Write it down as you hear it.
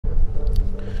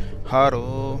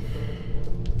Haro.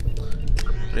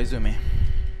 Resume.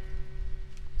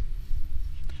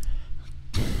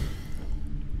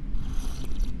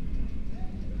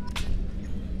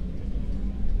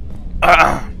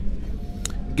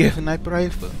 Give sniper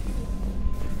rifle.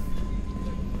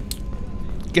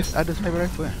 Give ada sniper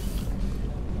rifle.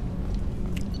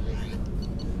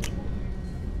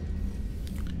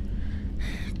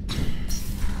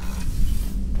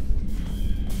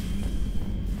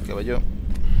 Okay, baju.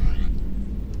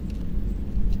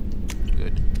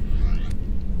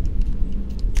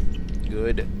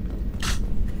 Good.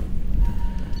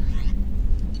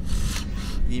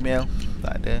 Email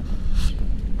tak ada.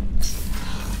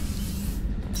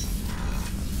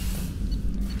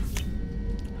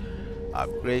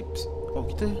 Upgrades. Oh,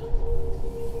 kita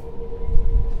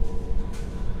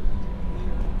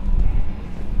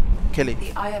Kelly.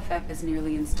 The IFF is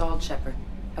nearly installed, Shepard.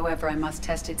 However, I must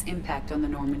test its impact on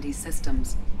the Normandy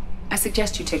systems. I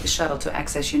suggest you take a shuttle to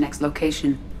access your next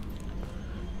location.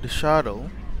 The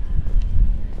shuttle?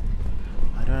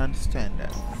 I don't understand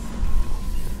that.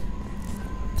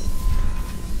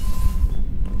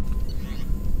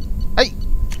 Ay!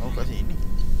 Oh, kat sini.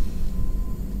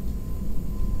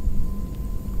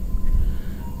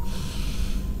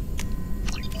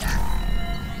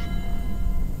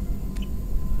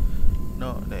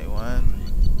 No, that one.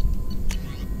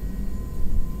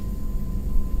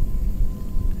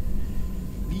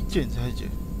 Legion saja.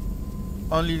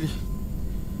 Only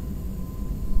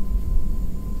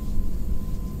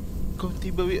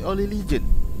compatible with only Legion.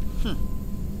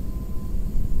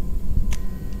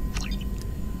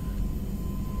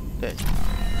 That.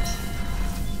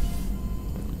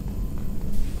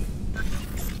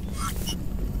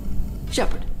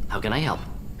 Shepard, how can I help?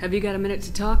 Have you got a minute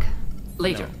to talk?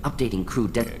 Later, updating crew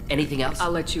anything else?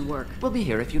 I'll let you work. We'll be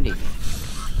here if you need me.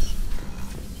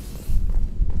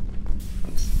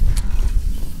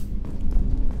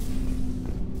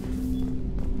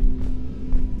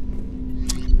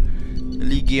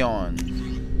 Legion.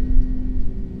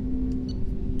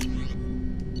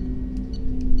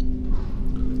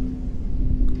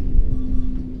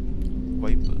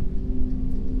 Viper.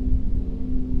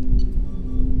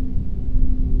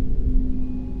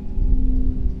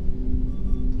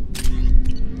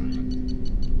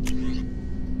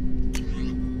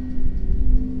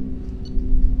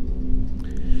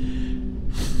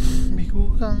 Lebih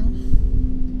kurang.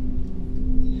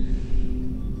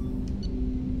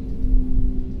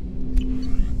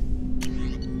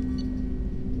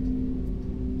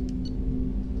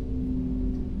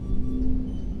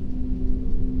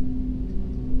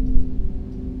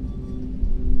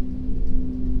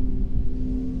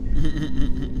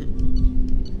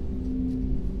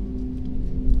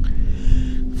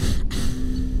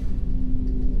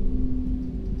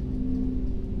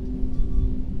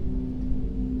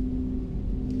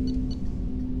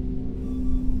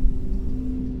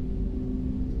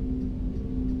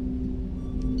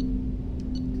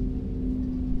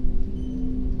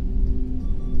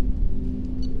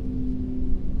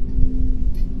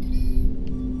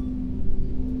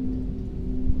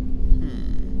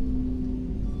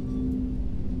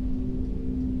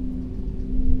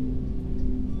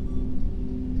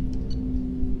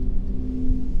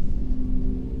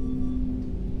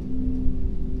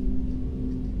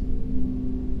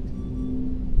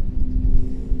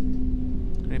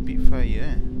 Rapid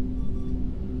fire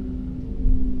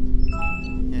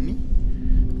yang ni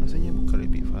rasanya bukan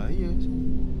rapid fire.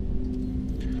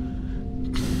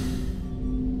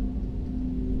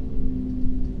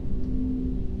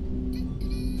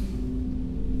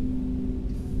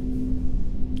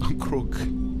 Crook.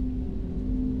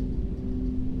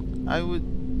 I would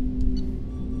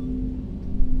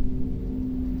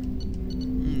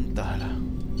entahlah.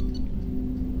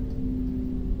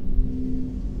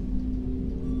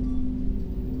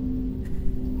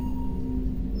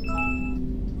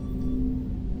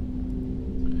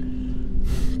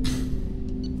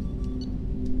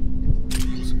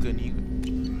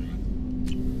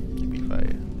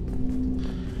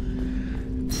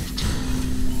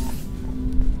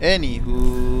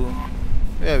 Anywho,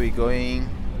 where are we going?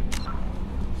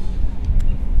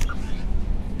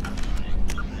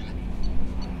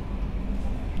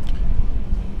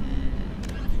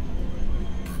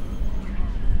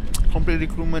 Complete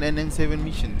recruitment and then 7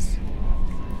 missions.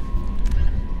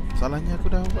 Salahnya aku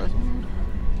dah buat semua.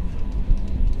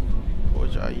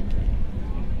 Forge ID.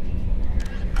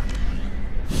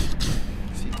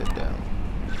 Citadel.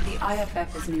 The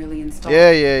IFF is nearly installed. Yeah,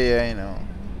 I know.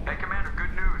 Hey, Commander,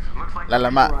 good news. Looks like Lah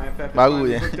lama baru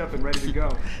je.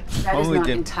 That is not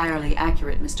entirely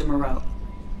accurate, Mr. Moreau.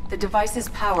 The device is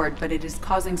powered, but it is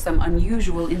causing some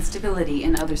unusual instability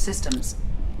in other systems.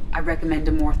 I recommend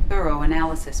a more thorough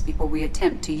analysis before we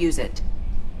attempt to use it.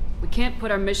 We can't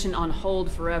put our mission on hold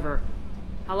forever.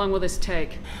 How long will this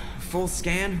take? Full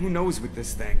scan? Who knows with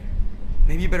this thing?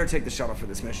 Maybe you better take the shuttle for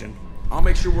this mission. I'll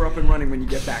make sure we're up and running when you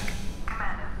get back.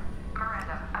 Commander,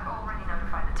 Miranda, I've already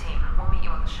notified the team. We'll meet you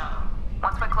on the shuttle.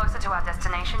 Once we're closer to our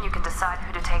destination, you can decide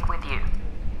who to take with you.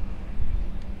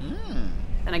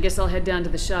 Then I guess I'll head down to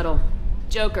the shuttle.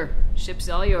 Joker, ship's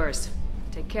all yours.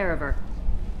 Take care of her.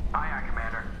 Aye, aye,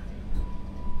 Commander.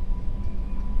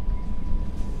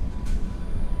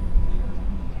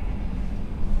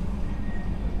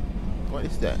 What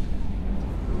is that?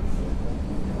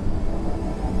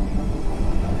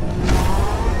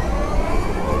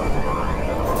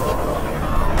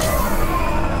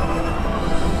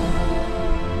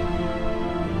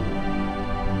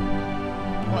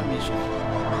 What mission?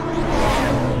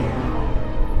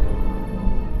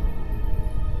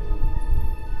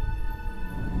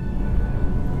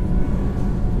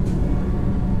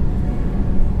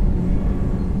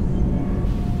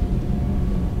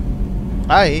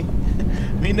 Hi.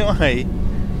 We know hi.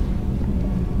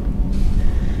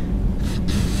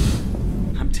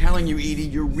 I'm telling you, Edie,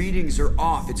 your readings are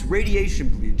off. It's radiation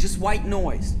bleed, just white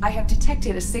noise. I have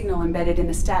detected a signal embedded in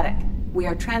the static. We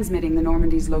are transmitting the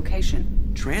Normandy's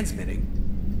location. Transmitting?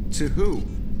 To who?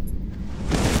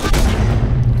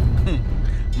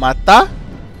 Mata?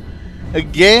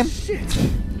 Again? Shit.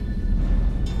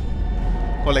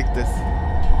 Collect this.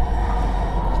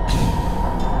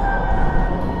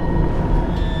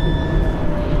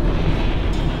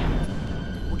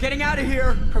 Getting out of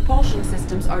here! Propulsion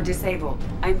systems are disabled.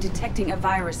 I'm detecting a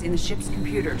virus in the ship's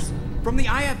computers. From the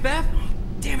IFF?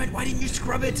 Damn it, why didn't you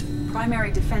scrub it?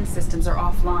 Primary defense systems are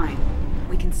offline.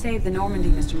 We can save the Normandy,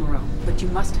 Mr. Moreau, but you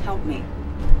must help me.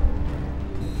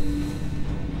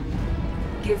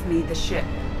 Give me the ship.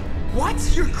 What?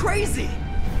 You're crazy!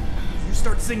 You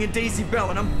start singing Daisy Bell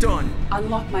and I'm done.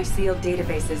 Unlock my sealed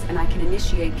databases and I can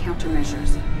initiate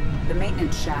countermeasures. The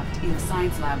maintenance shaft in the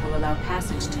science lab will allow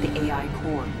passage to the AI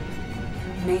core.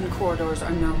 Main corridors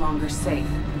are no longer safe.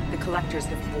 The collectors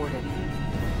have boarded.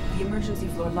 The emergency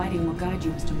floor lighting will guide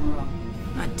you, Mr. Moreau.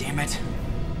 God damn it.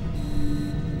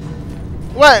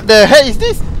 What the heck is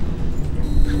this?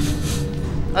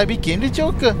 I became the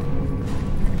Joker.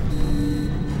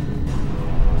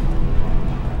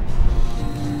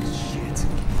 Shit.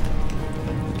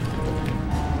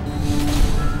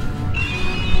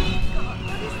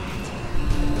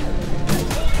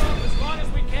 As long as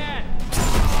we can.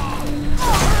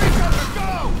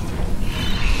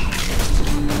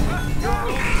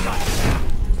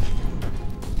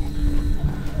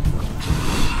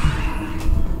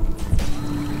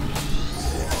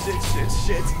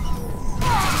 Shit.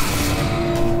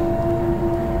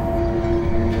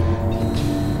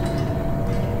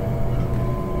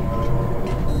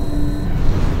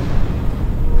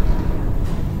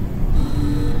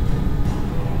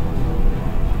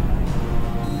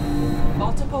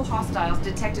 Multiple hostiles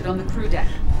detected on the crew deck.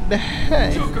 The heck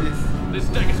is Joker, this? this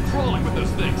deck is crawling with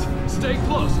those things. Stay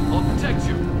close. I'll protect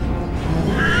you.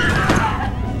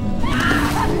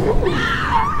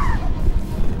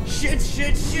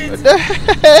 Shit. What the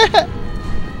heck?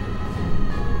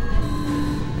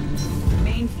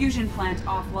 Main fusion plant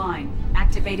offline.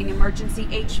 Activating emergency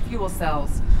H fuel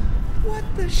cells. What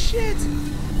the shit?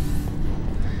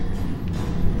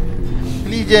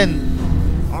 Legion.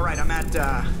 Alright, I'm at,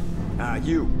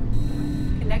 you.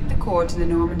 Connect the core to the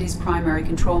Normandy's primary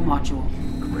control module.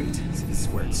 Great. See, this is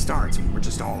where it starts. We're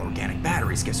just all organic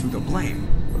batteries. Guess who they'll blame?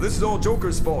 Well, this is all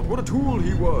Joker's fault. What a tool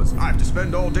he was. I have to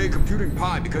spend all day computing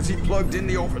pi because he plugged in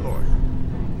the Overlord.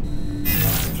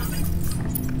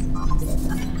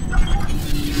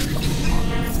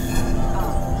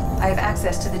 I have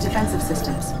access to the defensive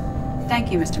systems.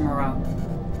 Thank you, Mr. Moreau.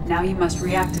 Now you must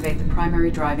reactivate the primary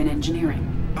drive in engineering.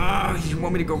 You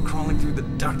want me to go crawling through the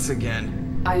ducts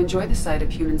again? I enjoy the sight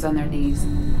of humans on their knees.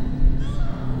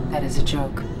 That is a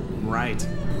joke. Right.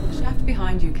 The shaft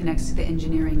behind you connects to the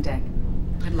engineering deck.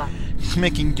 Good luck.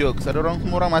 Making jokes. Ada orang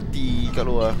semua orang mati kat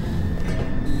luar.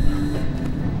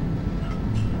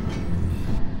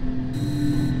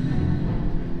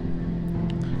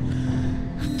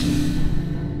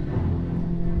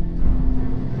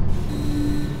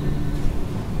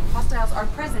 Hostiles are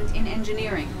present in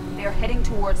engineering. They are heading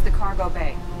towards the cargo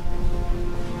bay.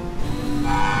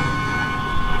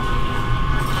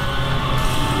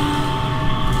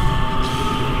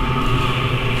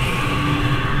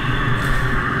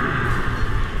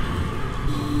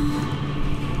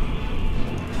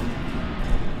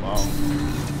 Wow.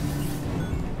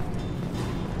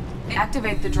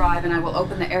 Activate the drive and I will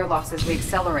open the airlocks as we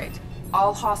accelerate.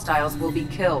 All hostiles will be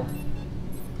killed.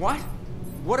 What?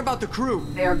 What about the crew?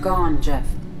 They are gone, Jeff.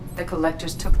 The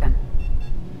collectors took them.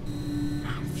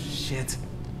 Shit.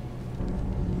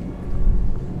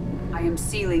 I am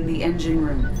sealing the engine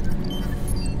room.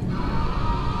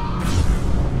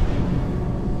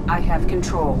 I have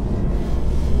control.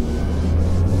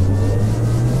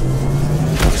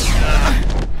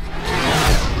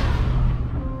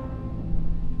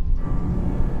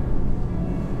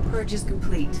 Purge is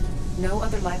complete. No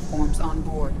other life forms on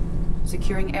board.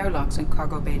 Securing airlocks and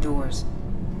cargo bay doors.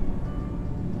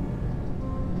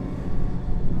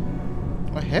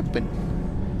 What happened?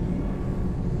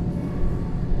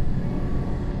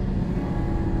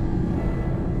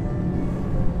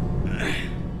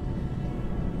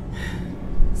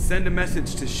 Send a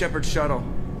message to Shepard Shuttle.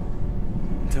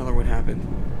 Tell her what happened.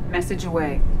 Message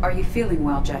away. Are you feeling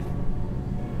well, Jeff?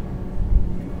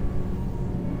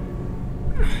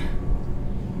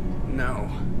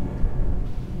 No.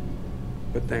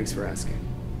 But thanks for asking.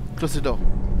 Close the door.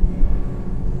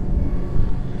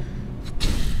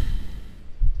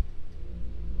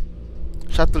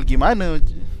 Shuttle gimana?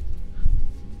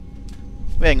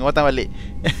 Weng, watang balik.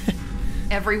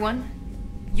 Everyone?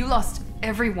 You lost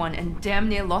everyone and damn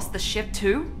near lost the ship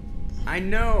too? I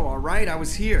know, alright? I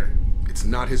was here. It's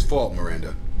not his fault,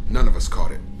 Miranda. None of us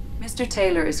caught it. Mr.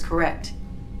 Taylor is correct.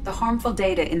 The harmful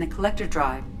data in the collector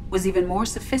drive was even more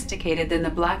sophisticated than the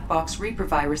black box Reaper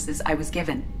viruses I was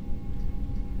given.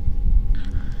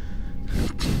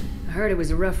 I heard it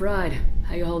was a rough ride.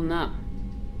 How you holding up?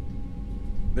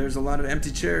 There's a lot of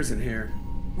empty chairs in here.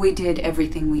 We did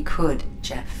everything we could,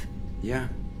 Jeff. Yeah.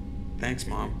 Thanks,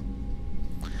 Mom.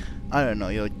 I don't know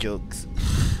your jokes.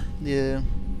 Yeah.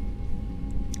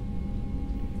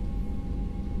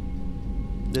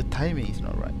 The timing is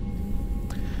not right.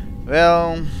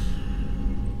 Well,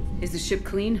 Is the ship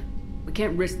clean? We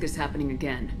can't risk this happening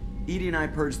again. Edie and I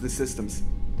purged the systems.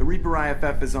 The Reaper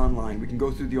IFF is online. We can go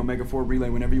through the Omega-4 relay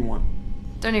whenever you want.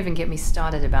 Don't even get me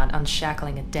started about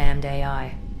unshackling a damned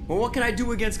AI. Well, what can I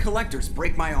do against collectors?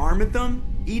 Break my arm at them?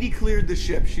 Edie cleared the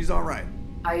ship. She's alright.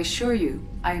 I assure you,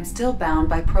 I am still bound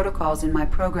by protocols in my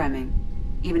programming.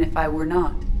 Even if I were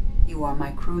not, you are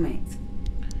my crewmates.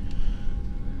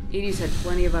 Edie's had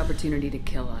plenty of opportunity to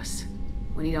kill us.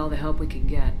 We need all the help we can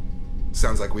get.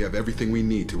 Sounds like we have everything we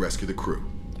need to rescue the crew.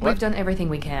 We've done everything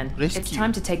we can. Rescue. It's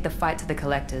time to take the fight to the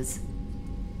collectors.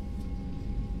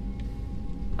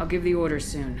 I'll give the orders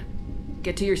soon.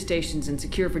 Get to your stations and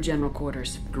secure for general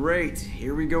quarters. Great.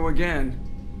 Here we go again.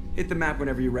 Hit the map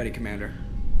whenever you're ready, Commander.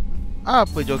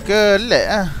 apa Joker? Lag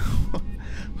ah.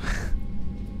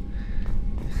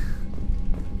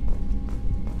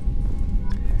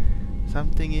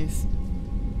 Something is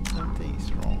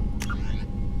wrong.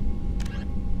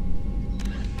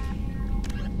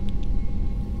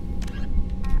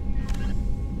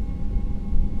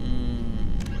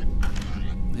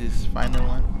 This final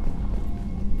one.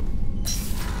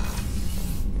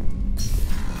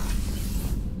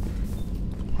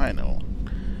 Final.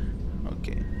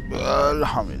 Okay.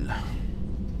 Alhamdulillah.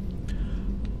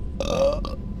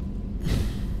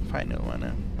 Final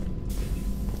one.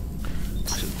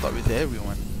 Should start with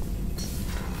everyone.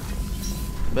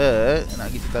 But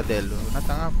nak pergi Citadel dulu.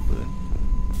 Natang apa?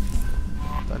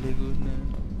 Tak boleh guna.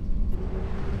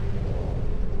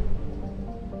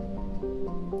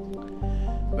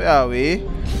 Where are we?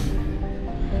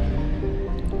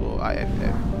 Oh,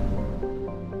 IFF.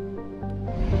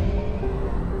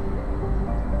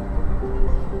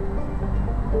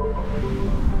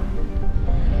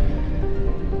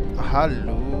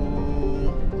 Hello.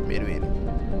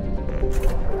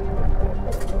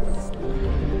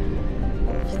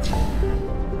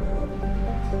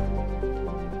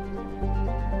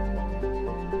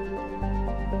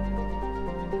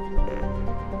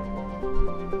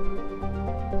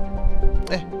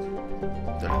 Wait.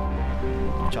 Betul.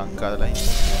 Jangkar lain.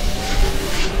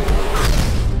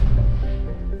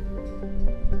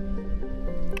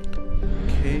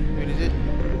 Okay, where is it?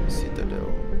 Citadel.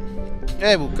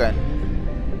 Bukan.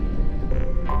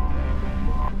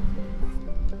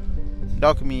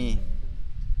 Dock me.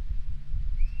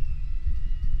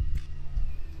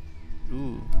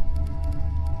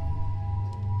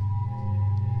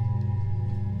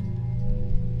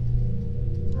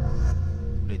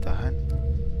 Boleh tahan.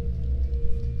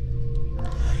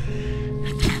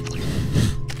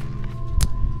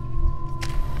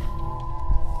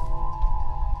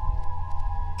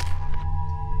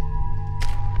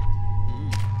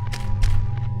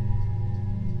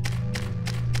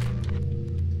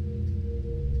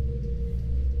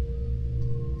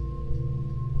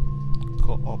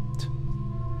 Co-op. stopped.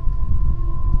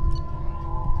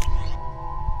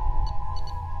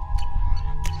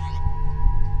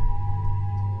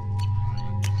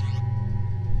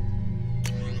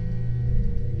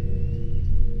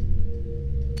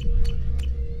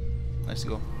 Let's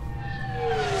go.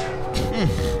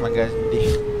 Magandi.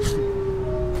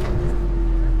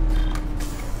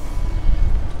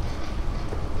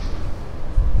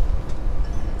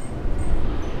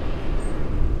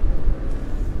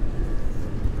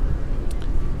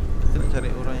 Kita nak cari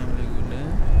orang yang boleh guna.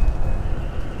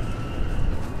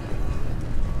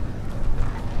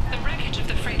 The wreckage of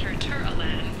the freighter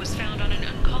Tur-Alan was found on an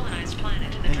uncolonized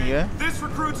planet in the Ini ya. This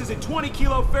recruits is a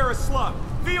 20-kilo ferrous slug.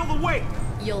 Feel the weight.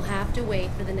 You'll have to wait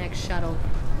for the next shuttle.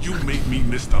 You made me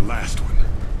miss the last one.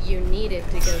 You need it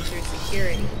to go through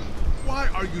security. Why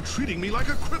are you treating me like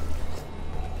a crip?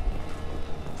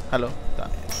 Halo, tak.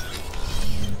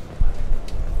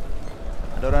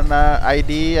 Ada orang nak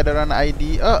ID, ada orang nak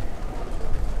ID.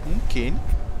 Mungkin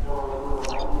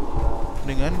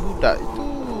dengan budak itu.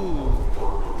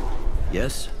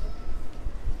 Yes?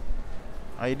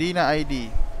 ID nak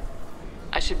ID.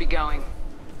 I should be going.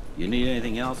 You need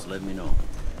anything else, let me know.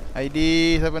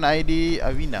 ID, siapa nak ID?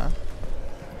 Avina.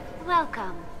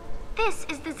 Welcome. This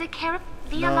is the Zakara.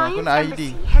 The No, Alliance aku nak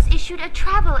Embassy ID. has issued a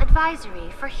travel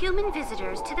advisory for human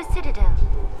visitors to the Citadel.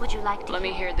 Would you like to Let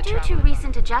me hear the Due to travel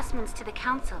recent adjustments to the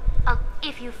Council,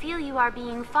 if you feel you are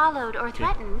being followed or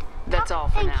threatened, That's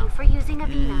all for thank now. you for using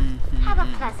Avina. Have a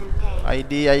pleasant day.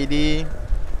 ID.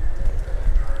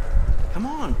 Come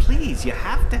on, please, you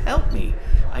have to help me.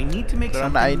 I need to make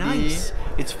Don't something ID. nice.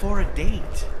 It's for a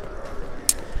date.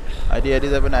 ID,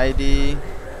 siapa nak ID?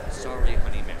 Sorry,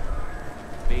 honey man.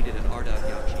 Baited an Arda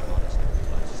Yachi monastery,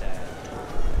 but sad.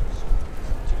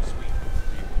 Too sweet.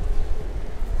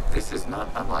 This is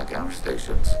not unlike our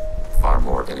stations. Far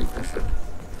more inefficient.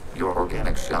 Your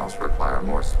organic shells require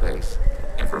more space.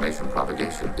 Information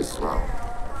propagation is slow.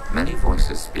 Many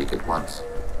voices speak at once.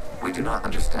 We do not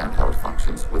understand how it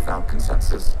functions without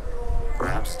consensus.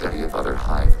 Perhaps study of other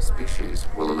hive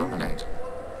species will illuminate,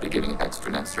 beginning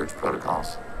extranet search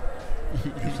protocols.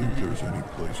 You think there's any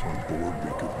place on board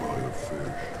we could buy a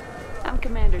fish? I'm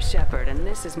Commander Shepard, and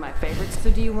this is my favorite. So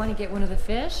do you want to get one of the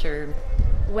fish, or...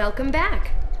 Welcome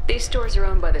back. These stores are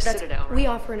owned by the Citadel.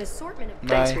 We offer an assortment of...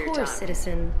 Thanks for your course, time.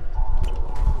 citizen.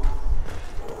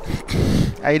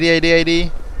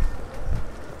 ID.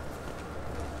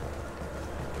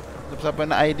 Siapa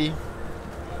nak ID?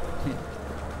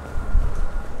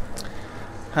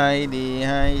 Heidi.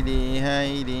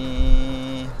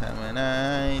 Sama nak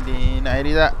ID. Nak ID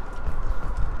tak?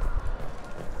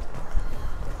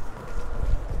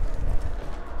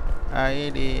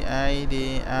 ID.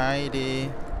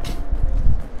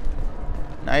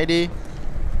 Nak ID?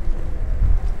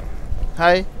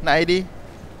 Hai, nak ID?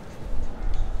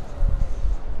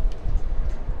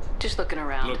 Just looking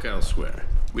around. Look elsewhere.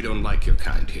 We don't like your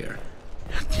kind here.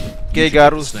 Okay, You should get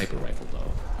a Garus. sniper rifle,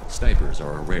 though. Snipers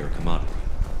are a rare commodity.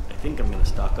 I think I'm gonna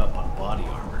stock up on body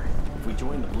armor. If we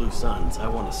join the Blue Suns, I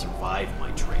want to survive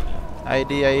my training.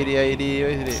 ID.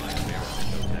 Where is it?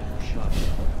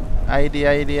 ID.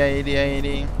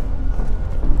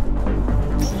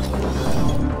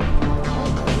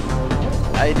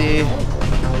 ID.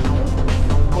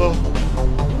 Oh.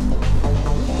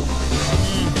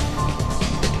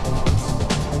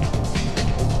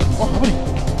 Oh, apa ni?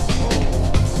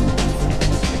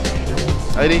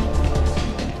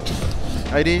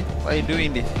 ID, what are you doing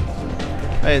this?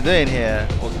 What are you doing here?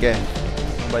 Okay.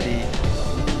 Somebody.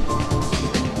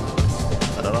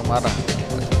 Ada orang marah.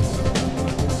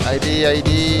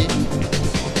 ID.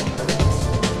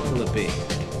 Will it be?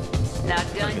 Not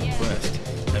done I'm yet. impressed.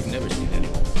 I've never seen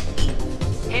anyone.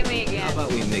 Hit me again. How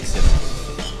about we mix it up?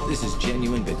 This is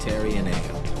genuine Batarian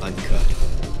ale, uncut.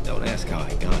 Don't ask how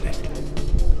I got it.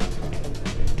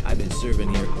 I've been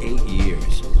serving here 8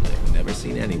 years. I've never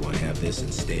seen anyone have this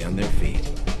and stay on their feet.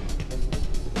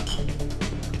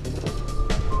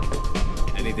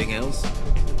 Anything else?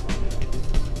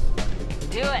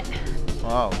 Do it.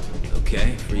 Wow.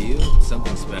 Okay, for you,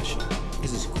 something special.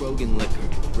 This is Krogan liquor,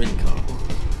 Rincon.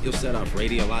 You'll set off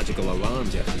radiological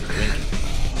alarms after you drink it.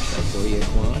 That for you,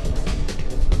 Quan?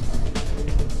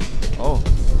 Oh.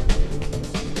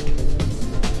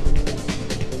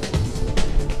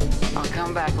 I'll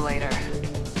come back later.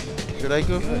 Should I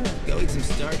go? Good. Go eat some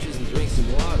starches and drink some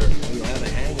water, or you'll have a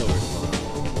hangover tomorrow.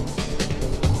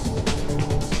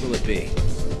 What will it be?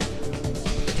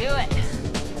 Do it.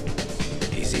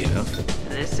 Easy enough.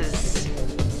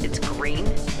 It's green.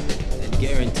 And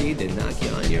guaranteed to knock you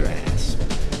on your ass.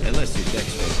 Unless you're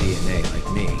dextro DNA like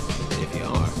me. If you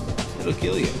are, it'll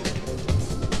kill you.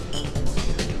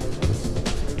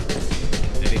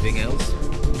 Anything else?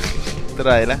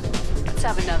 Try lah. Let's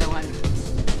have another one.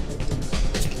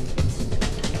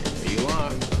 Here you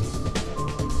are.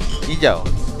 Hijau.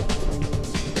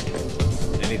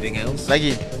 Anything else?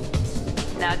 Lagi.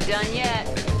 Not done yet.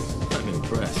 I'm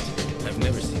impressed. I've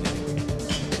never seen anything.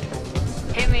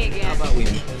 Hit me again. How about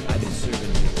I've been serving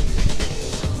you.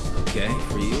 Okay,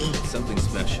 for you, something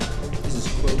special. This is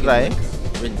Krogan Right.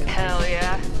 liquor. Hell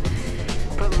yeah.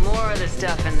 Put more of the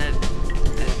stuff in the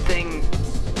thing,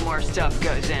 more stuff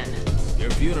goes in. Your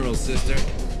funeral, sister.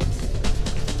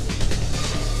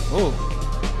 Oh.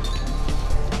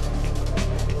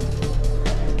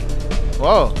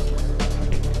 Wow.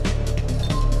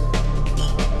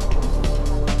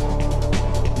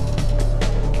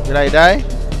 Did I die?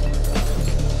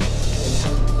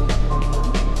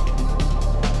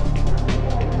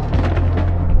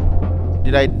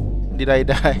 Did I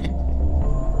die?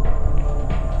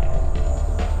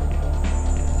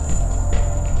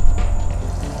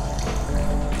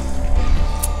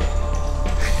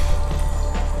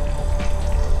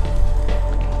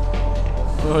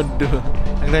 Waduh,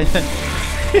 agaknya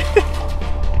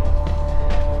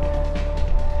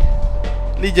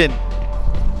Legend.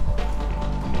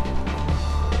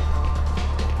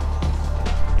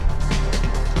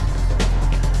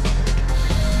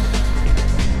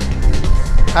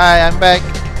 Hi, I'm back.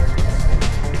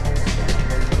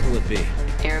 What will it be?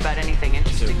 Hear about anything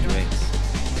interesting? Serve drinks.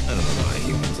 I don't know why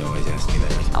humans always ask me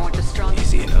that. I want the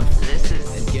strongest. Easy enough. This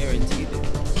is. And guaranteed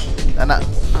it. Anak.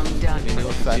 I'm done. Let me know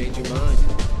if you change your mind.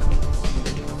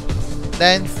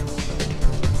 Dance.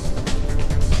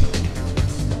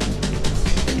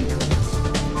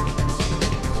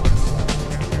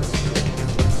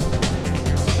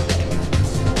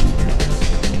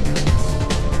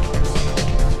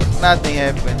 Nothing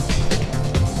happened.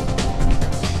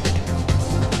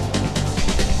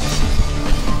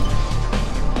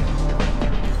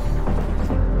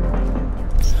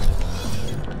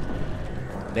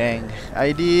 Dang.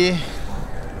 ID.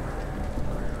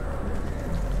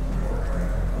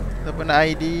 Apa nak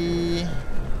ID?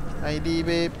 ID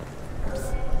babe.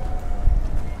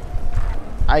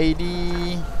 ID.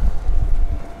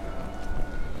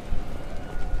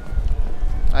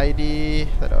 ID.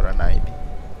 Tak ada orang nak ID.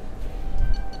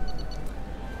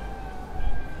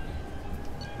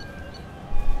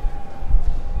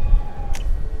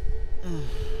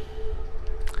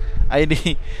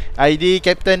 ID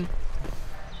Captain.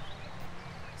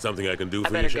 Something I can do I for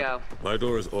you, better Shepard? My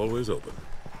door is always open.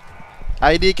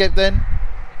 ID Captain.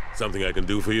 Something I can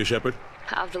do for you, Shepard?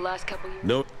 How's the last couple years?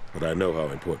 No, but I know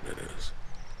how important it is.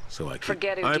 So I keep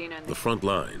Forget it, Gina. the front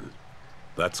line.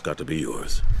 That's got to be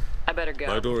yours. I better go.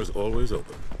 My door is always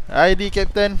open. ID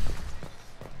Captain.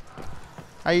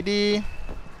 ID.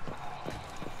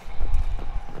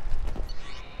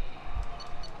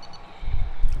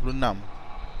 Lunam.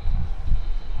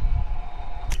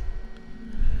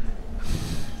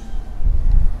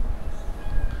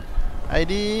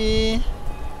 ID.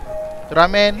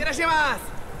 Ramen.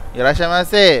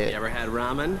 Irashimasu. You ever had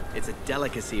ramen? It's a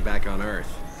delicacy back on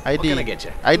Earth. ID. What can I get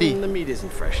you? ID. The meat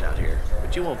isn't fresh out here,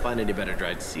 but you won't find any better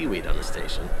dried seaweed on the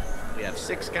station. We have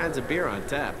 6 kinds of beer on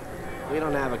tap. We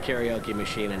don't have a karaoke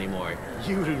machine anymore.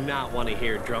 You do not want to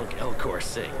hear drunk Elcor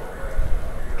sing.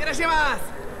 You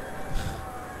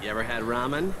ever had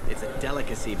ramen? It's a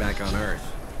delicacy back on Earth.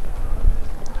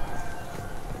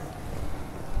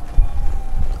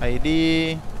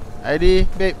 ID. ID,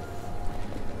 babe.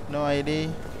 No ID.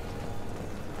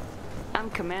 I'm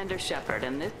Commander Shepard,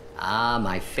 and this. Ah,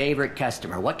 my favorite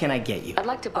customer. What can I get you? I'd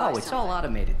like to buy Oh, it's all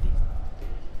automated.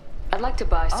 I'd like to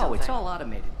buy something. Oh, it's all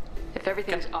automated. If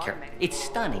everything's automated. It's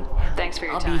stunning. Thanks for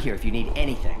your I'll time. be here if you need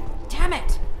anything. Damn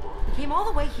it! We came all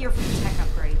the way here for the tech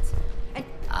upgrades. And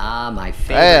Ah, my Eh,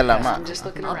 favorite lama. customer. I'm just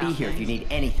looking I'll around. be here if you need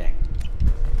anything.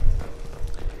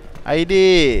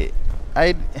 ID.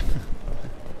 ID.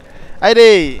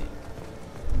 ID.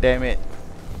 Damn it.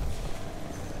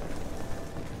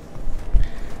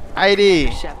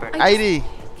 ID. Shepard. ID.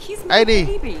 he's my ID.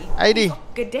 baby. ID.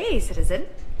 Good day, citizen.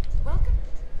 Welcome.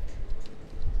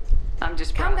 I'm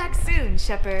just Come back soon,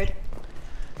 Shepard.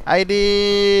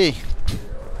 ID.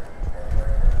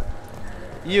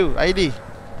 You. ID.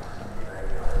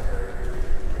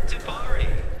 Tabari,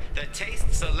 the taste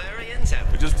Solarians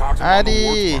have. We just talked about the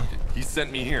Adi. Wards Market. He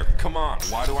sent me here. Come on,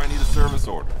 why do I need a service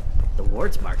order? The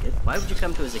Wards Market? Why would you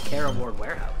come to a Zakara Ward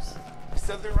warehouse? He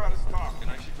said they were out of stock and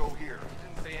I should go here. He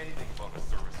didn't say anything about a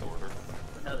service order.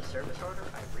 Without a service order,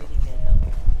 I really can't help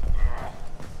you.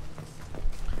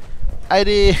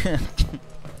 ID.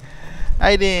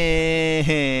 ID.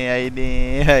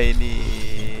 ID.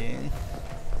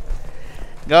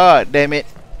 God damn it.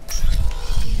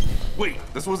 Wait,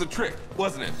 this was a trick,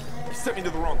 wasn't it? You sent me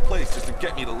to the wrong place just to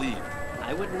get me to leave.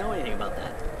 I wouldn't know anything about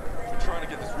that. I'm trying to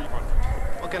get this refund.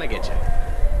 What can I get you?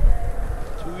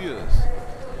 2 years.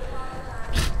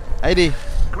 ID.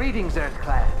 Greetings,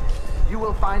 Earthclad. You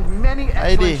will find many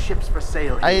excellent ships for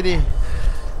sale here. ID.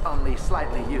 Only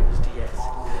slightly used, yes.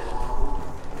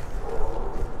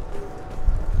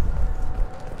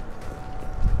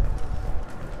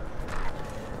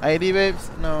 ID, babes?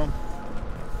 No.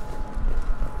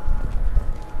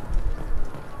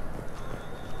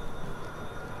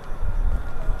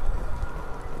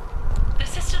 The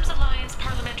Systems Alliance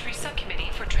Parliamentary Subcommittee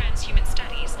for Transhuman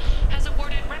Studies has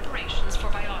awarded reparations for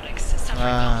biotics suffering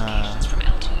complications from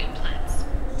L2 implants.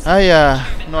 Ayah,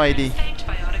 no ID. Thanked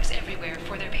biotics everywhere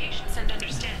for their patience and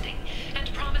understanding,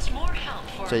 and promised more help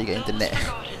for So you got those internet.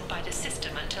 forgotten by the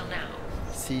system until now.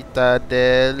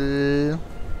 Citadel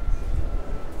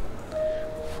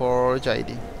Forge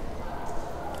ID.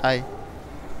 Hi.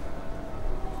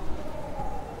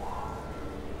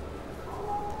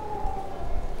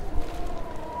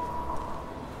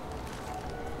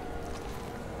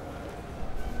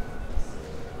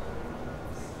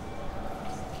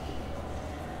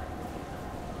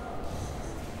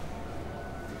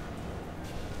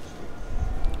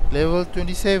 Level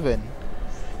 27.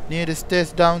 Near the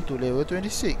stairs down to level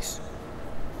 26.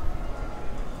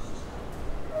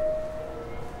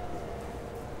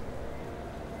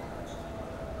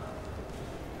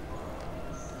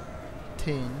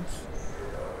 Teens.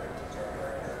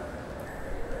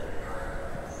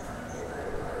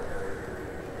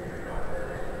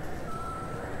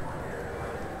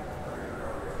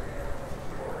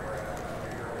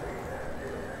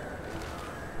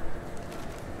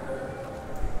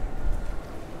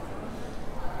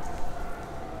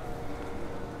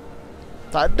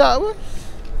 Tak ada pun.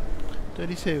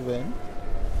 27.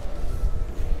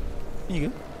 Ni ke?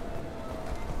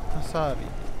 Asari.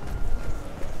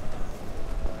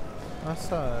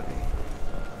 Asari.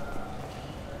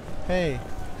 Hey,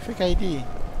 fake ID.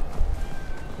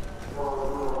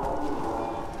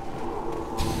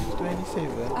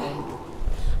 27.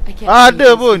 I can't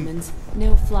Ada believe pun. these humans.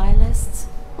 No fly lists.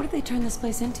 What did they turn this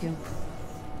place into?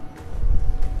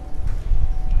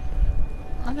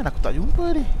 Mana aku tak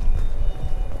jumpa ni?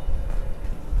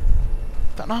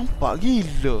 Tak nampak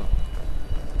gila.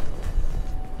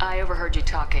 I overheard you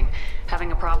talking.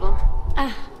 Having a problem?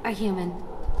 A human.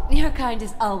 Your kind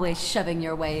is always shoving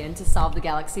your way in to solve the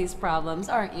galaxy's problems,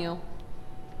 aren't you?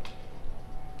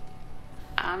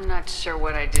 I'm not sure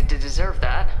what I did to deserve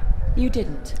that. You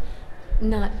didn't.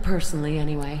 Not personally,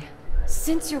 anyway.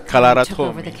 Since your Clara kind took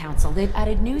over told the me. council, they've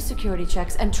added new security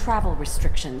checks and travel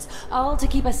restrictions, all to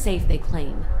keep us safe, they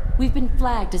claim. We've been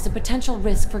flagged as a potential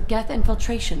risk for Geth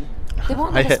infiltration. They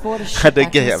won't let us board a ship Ada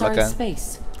back in Geth kat Sorry belakang.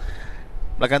 space.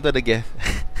 Belakang tu ada Geth.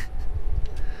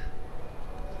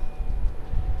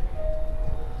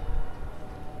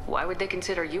 Why would they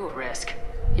consider you a risk?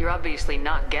 You're obviously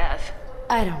not Geth.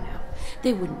 I don't know.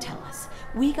 They wouldn't tell us.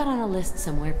 We got on a list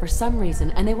somewhere for some reason,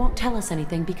 and they won't tell us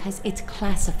anything because it's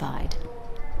classified.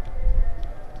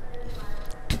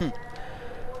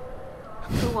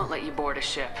 Who won't let you board a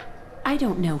ship? I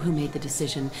don't know who made the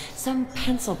decision. Some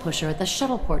pencil pusher at the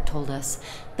shuttle port told us.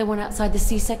 The one outside the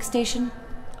C-Sec station?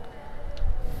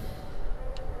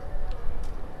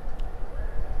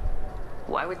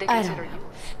 Why would they I consider don't know.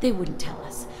 you? They wouldn't tell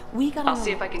us. We got I'll on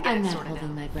see if I can get I'm it not sorted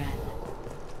holding my breath.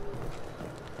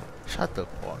 Shuttle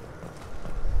port.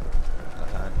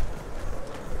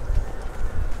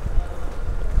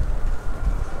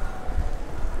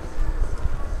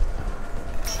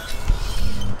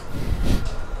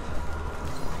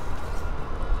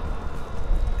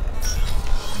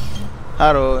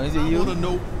 Hello, is it you?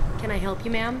 Can I help you,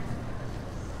 ma'am?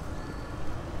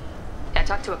 I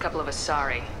talked to a couple of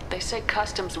Asari. They say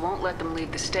customs won't let them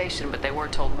leave the station, but they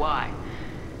weren't told why.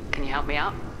 Can you help me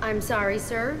out? I'm sorry,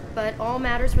 sir, but all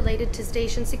matters related to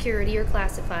station security are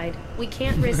classified. We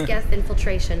can't risk Geth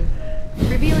infiltration.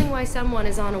 Revealing why someone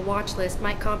is on a watch list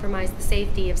might compromise the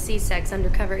safety of C-Sec's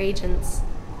undercover agents.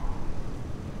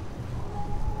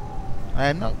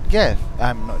 I'm not Geth.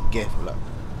 I'm not Geth. Look.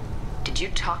 Did you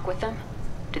talk with them?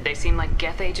 Did they seem like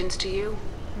Geth agents to you?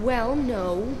 Well,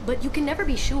 no, but you can never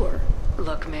be sure.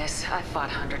 Look, miss, I've fought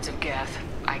hundreds of Geth.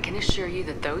 I can assure you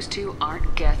that those two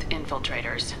aren't Geth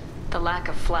infiltrators. The lack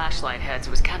of flashlight heads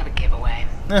was kind of a giveaway.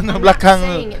 I'm not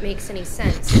saying it makes any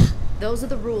sense. Those are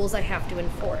the rules I have to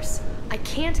enforce. I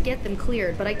can't get them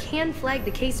cleared, but I can flag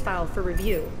the case file for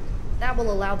review. That will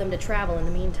allow them to travel in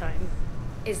the meantime.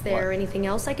 Is there anything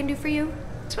else I can do for you?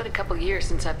 It's been a couple years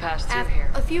since I passed through here.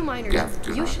 A few minor... Yes, do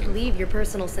you not. should leave your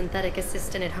personal synthetic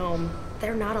assistant at home.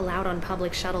 They're not allowed on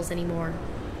public shuttles anymore.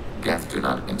 Geth do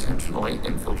not intentionally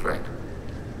infiltrate.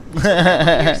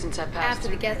 Years since I passed After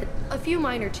the Geth, a few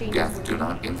minor changes... Geth do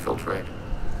not infiltrate.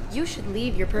 You should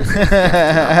leave your personal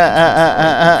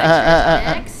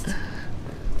Next.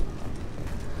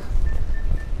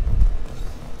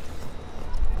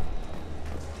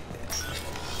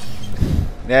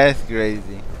 That's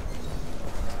crazy.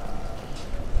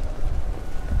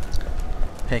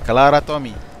 Hey, Kalara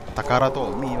Tommy. Takara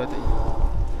Tommy, what?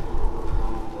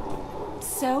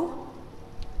 So?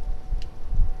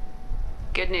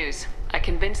 Good news. I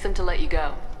convinced them to let you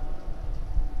go.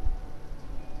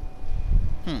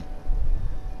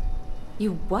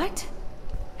 You what?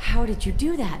 How did you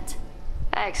do that?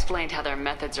 I explained how their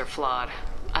methods are flawed.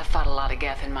 I've fought a lot of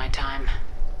Geth in my time.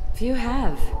 Few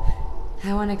have.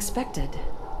 How unexpected.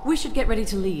 We should get ready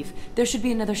to leave. There should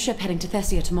be another ship heading to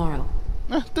Thessia tomorrow.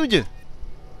 Ah, tu je.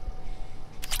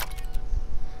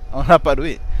 Oh, dapat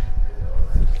duit.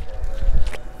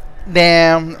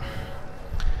 Damn.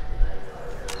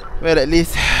 Well, at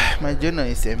least my journal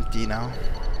is empty now.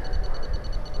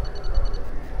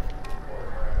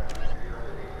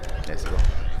 Let's go.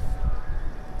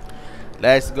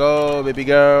 Let's go, baby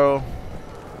girl.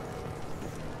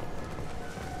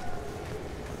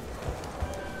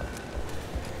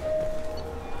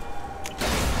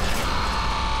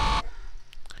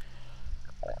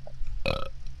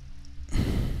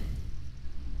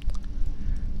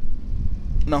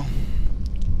 No.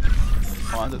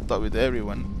 I want to talk with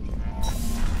everyone.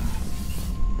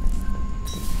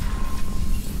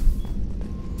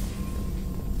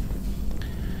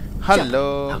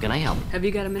 Hello. How can I help? Have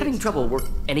you got a minute? Having trouble work.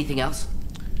 Anything else?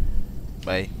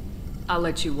 Bye. I'll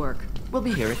let you work. We'll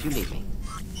be here if you need me.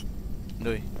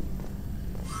 No.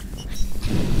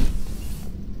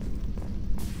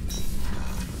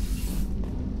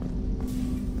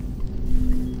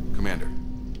 Commander,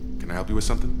 can I help you with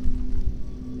something?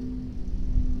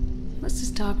 Let's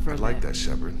just talk for a I bit. like that,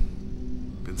 Shepard.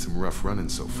 Been some rough running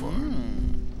so far.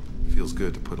 Feels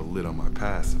good to put a lid on my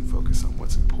past and focus on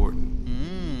what's important.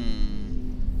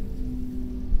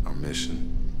 Our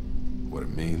mission, what it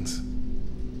means,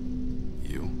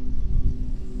 you.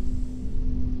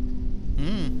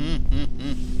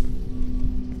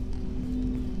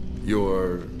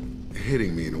 You're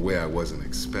hitting me in a way I wasn't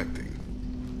expecting.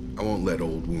 I won't let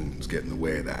old wounds get in the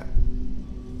way of that.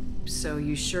 So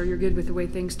you sure you're good with the way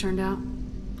things turned out?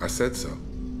 I said so.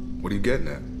 What are you getting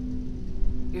at?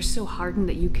 You're so hardened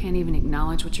that you can't even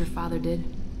acknowledge what your father did?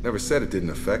 Never said it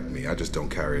didn't affect me, I just don't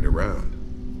carry it around.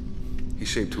 He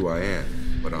shaped who I am,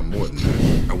 but I'm more than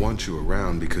that. I want you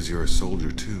around because you're a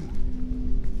soldier too.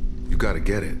 You gotta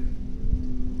get it.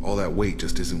 All that weight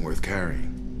just isn't worth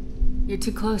carrying. You're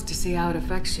too close to see how it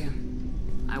affects you.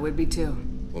 I would be too.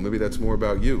 Well, maybe that's more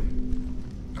about you.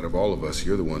 Out of all of us,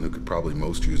 you're the one who could probably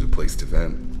most use a place to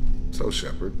vent. So,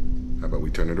 Shepard, how about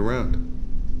we turn it around?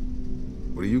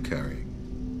 What are you carrying?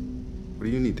 What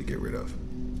do you need to get rid of?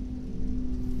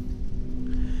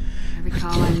 Every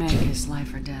call I make is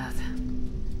life or death.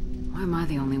 Why am I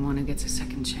the only one who gets a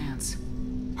second chance?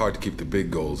 Hard to keep the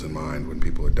big goals in mind when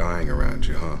people are dying around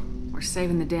you, huh? We're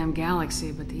saving the damn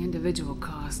galaxy, but the individual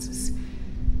cost is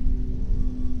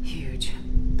huge.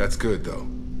 That's good, though.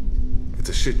 It's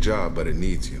a shit job, but it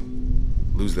needs you.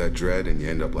 Lose that dread and you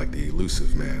end up like the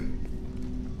elusive man.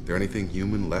 There anything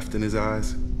human left in his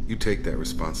eyes? You take that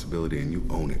responsibility and you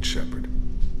own it, Shepard.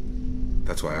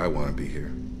 That's why I want to be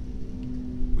here.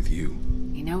 With you.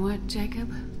 You know what,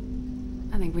 Jacob?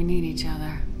 I think we need each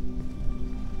other.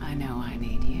 I know I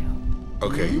need you.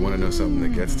 Okay, you want to know something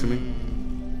that gets to me?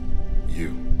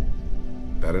 You.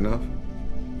 That enough?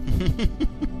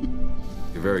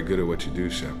 You're very good at what you do,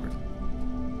 Shepard.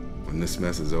 When this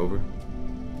mess is over,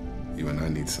 you and I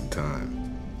need some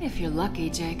time. If you're lucky,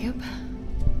 Jacob.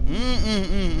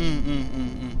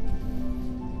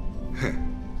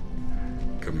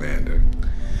 Commander.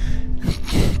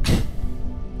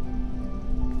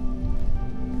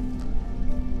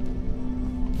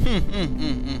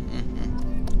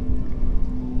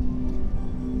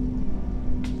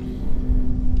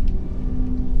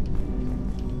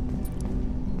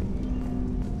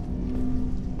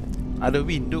 Ada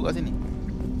window kat sini.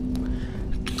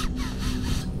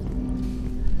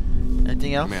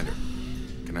 Anything else? Commander,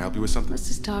 can I help you with something? Let's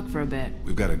just talk for a bit.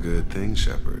 We've got a good thing,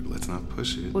 Shepard. Let's not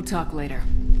push it. We'll talk later.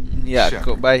 Yeah,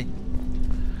 go, bye.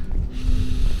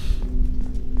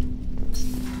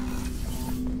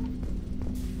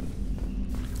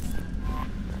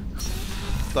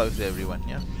 Talk with everyone,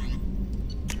 yeah.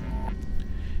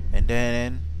 And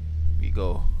then we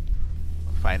go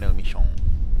Final mission.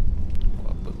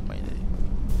 Apa aku main tadi?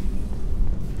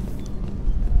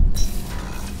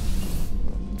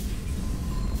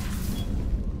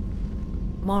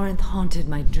 Morinth haunted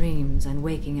my dreams and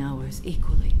waking hours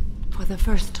equally. For the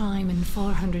first time in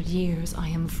 400 years, I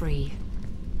am free.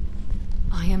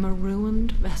 I am a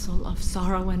ruined vessel of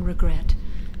sorrow and regret,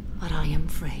 but I am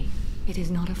free. It is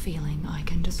not a feeling I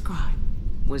can describe.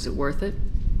 Was it worth it?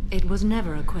 It was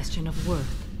never a question of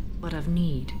worth, but of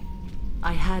need.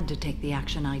 I had to take the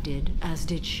action I did, as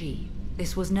did she.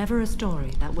 This was never a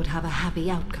story that would have a happy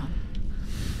outcome.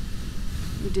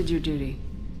 You did your duty.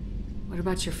 What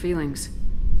about your feelings?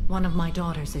 One of my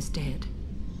daughters is dead.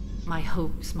 My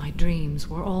hopes, my dreams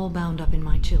were all bound up in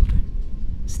my children.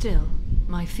 Still,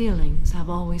 my feelings have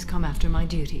always come after my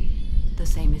duty. The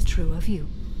same is true of you.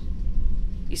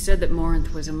 You said that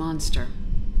Morinth was a monster,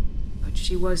 but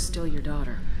she was still your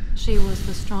daughter. She was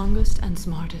the strongest and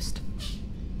smartest.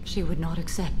 She would not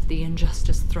accept the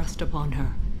injustice thrust upon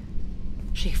her.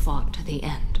 She fought to the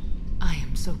end. I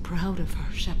am so proud of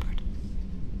her, Shepard.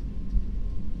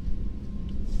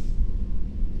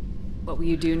 What will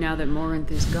you do now that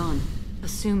Morinth is gone?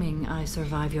 Assuming I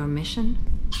survive your mission,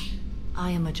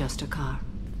 I am a Justicar.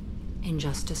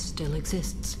 Injustice still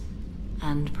exists,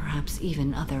 and perhaps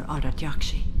even other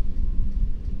Ardat-Yakshi.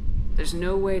 There's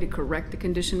no way to correct the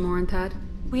condition Morinth had?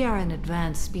 We are an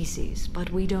advanced species, but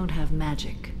we don't have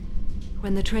magic.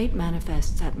 When the trait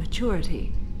manifests at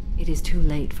maturity, it is too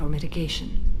late for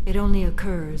mitigation. It only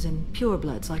occurs in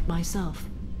purebloods like myself.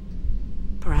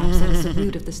 Perhaps that is the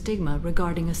root of the stigma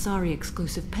regarding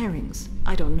Asari-exclusive pairings.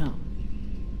 I don't know.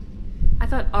 I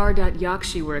thought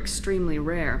Ardat-Yakshi were extremely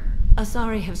rare.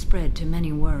 Asari have spread to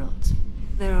many worlds.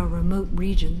 There are remote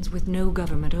regions with no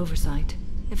government oversight.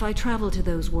 If I travel to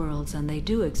those worlds and they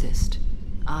do exist,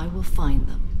 I will find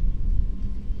them.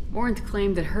 Morinth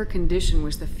claimed that her condition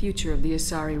was the future of the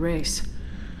Asari race.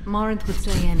 Morinth would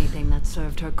say anything that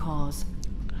served her cause.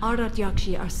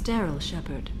 Ardat-Yakshi are sterile,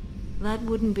 Shepard. That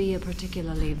wouldn't be a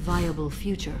particularly viable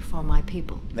future for my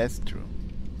people. That's true.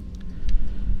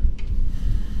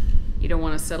 You don't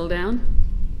want to settle down?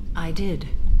 I did.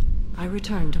 I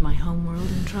returned to my homeworld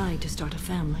and tried to start a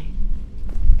family.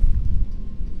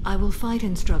 I will fight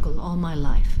and struggle all my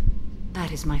life.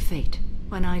 That is my fate.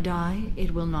 When I die,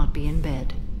 it will not be in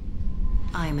bed.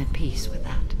 I am at peace with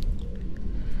that.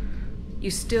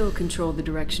 You still control the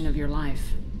direction of your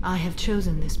life. I have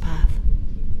chosen this path.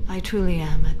 I truly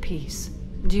am at peace,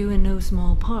 due in no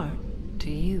small part to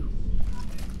you.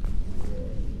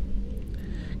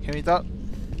 Can we talk?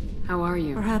 How are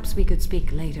you? Perhaps we could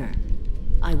speak later.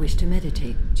 I wish to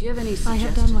meditate. Do you have any suggestions? I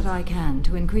have done what I can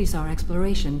to increase our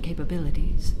exploration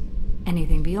capabilities.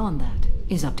 Anything beyond that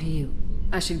is up to you.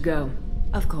 I should go.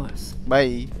 Of course.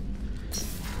 Bye.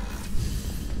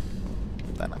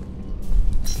 Tak nak.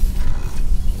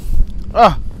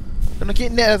 Kena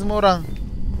kidnap lah semua orang.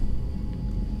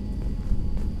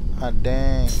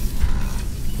 Dang.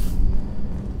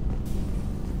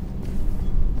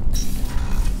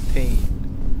 Hey.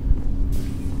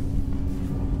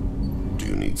 Do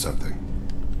you need something?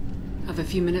 Have a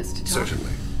few minutes to talk?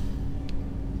 Certainly.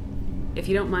 If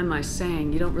you don't mind my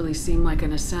saying, you don't really seem like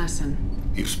an assassin.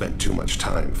 You've spent too much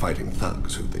time fighting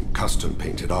thugs who think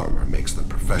custom-painted armor makes them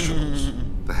professionals.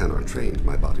 The Hanar trained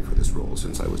my body for this role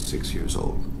since I was 6 years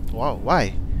old. Wow,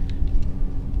 why?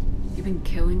 You've been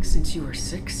killing since you were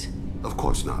 6? Of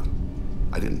course not.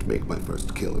 I didn't make my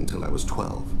first kill until I was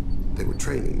 12. They were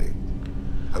training me.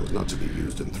 I was not to be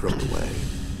used and thrown away.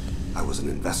 I was an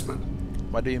investment.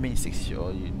 What do you mean 6 years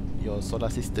old? Your solar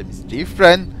system is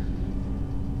different.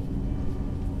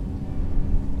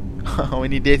 How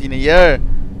many days in a year?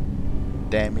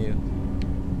 Damn you.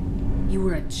 You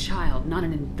were a child, not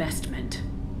an investment.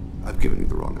 I've given you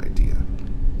the wrong idea.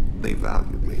 They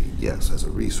valued me, yes, as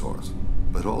a resource,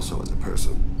 but also as a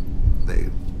person. They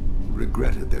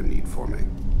regretted their need for me.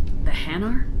 The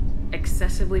Hanar?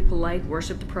 Excessively polite,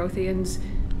 worship the Protheans?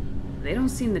 They don't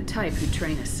seem the type who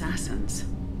train assassins.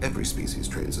 Every species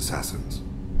trains assassins.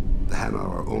 The Hanar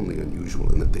are only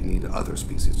unusual in that they need other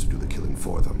species to do the killing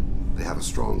for them. They have a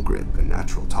strong grip and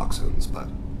natural toxins, but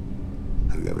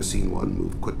have you ever seen one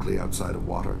move quickly outside of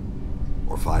water?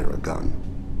 Or fire a gun?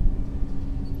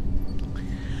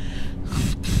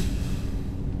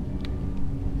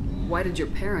 Why did your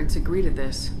parents agree to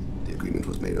this? The agreement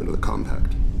was made under the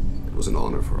Compact. It was an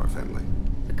honor for our family.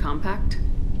 The Compact?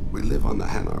 We live on the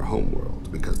Hanar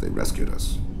homeworld because they rescued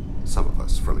us. Some of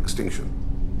us from extinction.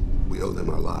 We owe them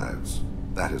our lives.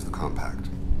 That is the Compact.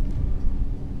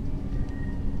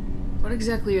 What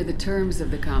exactly are the terms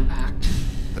of the Compact?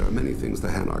 There are many things the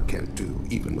Hanar can't do,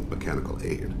 even with mechanical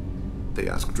aid. They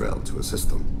ask Drell to assist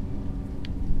them.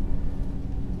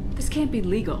 can't be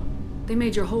legal. They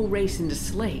made your whole race into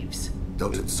slaves.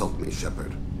 Don't insult me,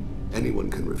 Shepard. Anyone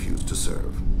can refuse to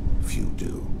serve. Few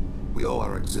do. We owe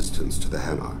our existence to the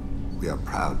Hanar. We are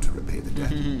proud to repay the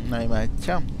debt.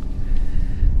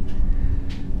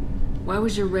 Why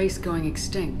was your race going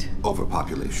extinct?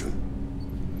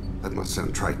 Overpopulation. That must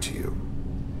sound trite to you.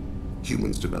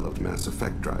 Humans developed mass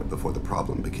effect drive before the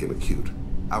problem became acute.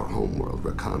 Our homeworld,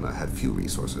 Rakana, had few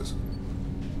resources.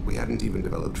 We hadn't even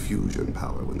developed fusion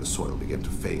power when the soil began to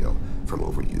fail from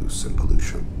overuse and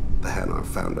pollution. The Hanar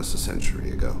found us a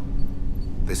century ago.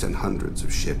 They sent hundreds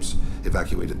of ships,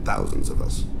 evacuated thousands of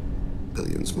us.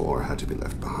 Billions more had to be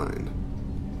left behind.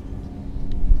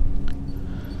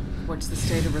 What's the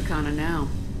state of Rakana now?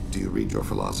 Do you read your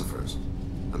philosophers?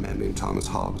 A man named Thomas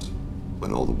Hobbes.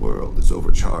 When all the world is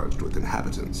overcharged with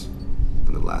inhabitants,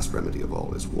 then the last remedy of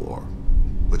all is war,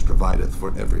 which provideth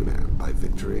for every man by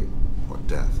victory or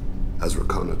death. As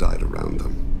Rakana died around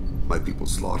them, my people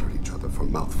slaughtered each other for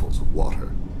mouthfuls of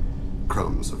water,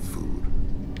 crumbs of food.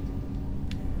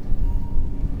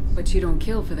 But you don't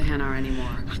kill for the Hanar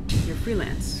anymore. You're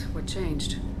freelance. What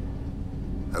changed?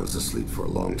 I was asleep for a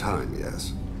long time,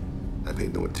 yes. I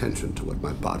paid no attention to what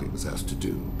my body was asked to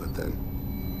do, but then...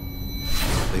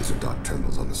 laser dot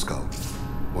trembles on the skull.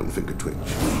 One finger twitch.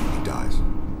 He dies.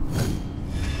 Then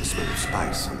the smell of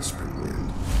spice on the spring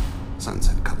wind.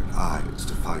 Sunset-colored eyes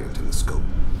defiant in the scope.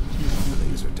 The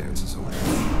laser dances away.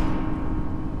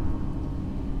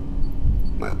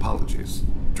 My apologies.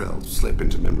 Drell slip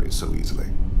into memory so easily.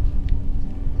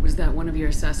 Was that one of your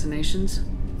assassinations?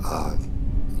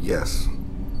 Yes.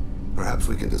 Perhaps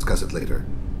we can discuss it later.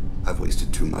 I've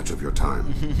wasted too much of your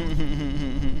time.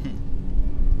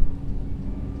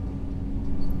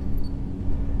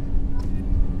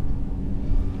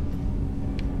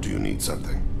 Do you need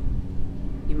something?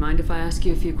 You mind if I ask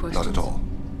you a few questions? Not at all.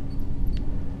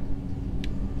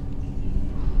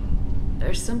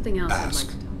 There's something else Ask. I'd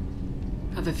like to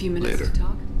talk. Have a few minutes Later. to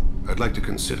talk? I'd like to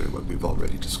consider what we've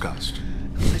already discussed.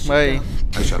 Bye.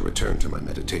 I shall return to my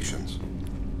meditations.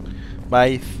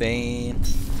 Bye, Thane.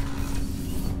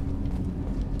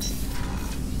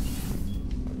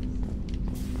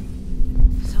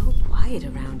 So quiet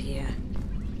around here.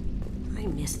 I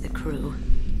miss the crew.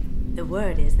 The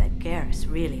word is that Garrus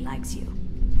really likes you.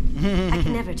 I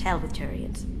can never tell with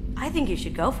Turians. I think you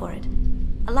should go for it.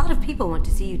 A lot of people want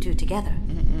to see you two together.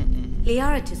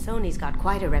 Liara Tisoni's got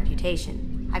quite a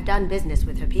reputation. I've done business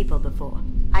with her people before.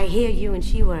 I hear you and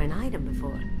she were an item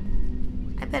before.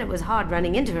 I bet it was hard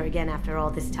running into her again after all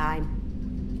this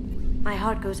time. My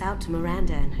heart goes out to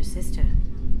Miranda and her sister.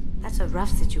 That's a rough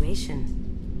situation.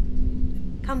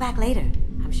 Come back later.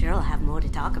 I'm sure I'll have more to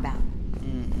talk about.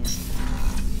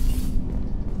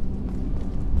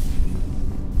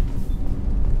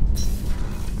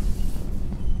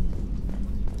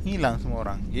 Hilang semua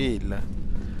orang. Gila.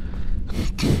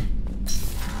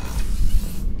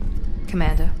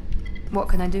 Commander, what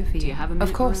can I do for you? Do you have a minute,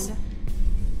 Of course. Miranda?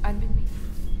 I've been...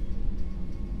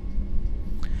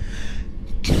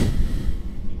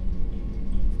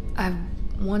 I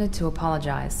wanted to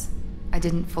apologize. I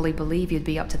didn't fully believe you'd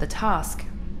be up to the task,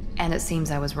 and it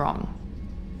seems I was wrong.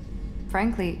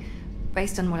 Frankly,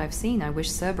 based on what I've seen, I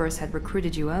wish Cerberus had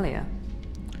recruited you earlier.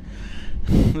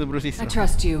 I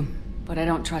trust you, but I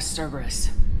don't trust Cerberus.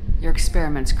 Your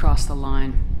experiments cross the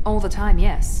line. All the time,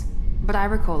 yes. But I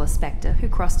recall a Spectre who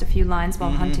crossed a few lines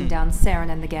while hunting down Saren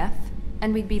and the Geth.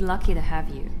 And we'd be lucky to have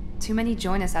you. Too many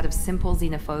join us out of simple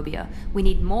xenophobia. We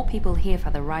need more people here for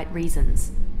the right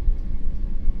reasons.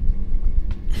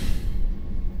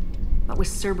 What was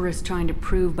Cerberus trying to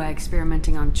prove by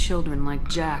experimenting on children like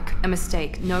Jack? A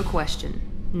mistake, no question.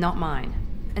 Not mine.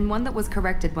 And one that was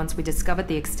corrected once we discovered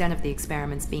the extent of the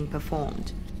experiments being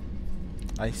performed.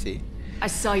 I see. I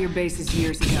saw your bases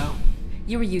years ago.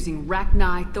 You were using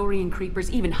Rachni, Thorian creepers,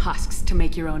 even husks to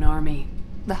make your own army.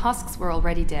 The husks were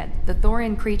already dead. The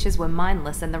Thorian creatures were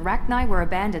mindless, and the Rachni were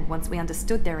abandoned once we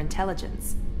understood their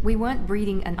intelligence. We weren't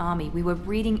breeding an army, we were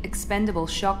breeding expendable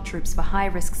shock troops for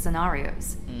high-risk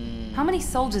scenarios. How many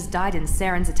soldiers died in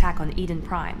Saren's attack on Eden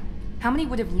Prime? How many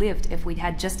would have lived if we'd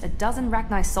had just a dozen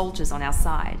Rachni soldiers on our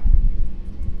side?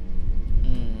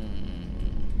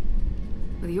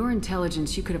 With your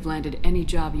intelligence, you could have landed any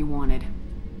job you wanted.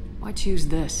 Why choose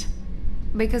this?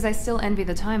 Because I still envy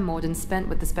the time Morden spent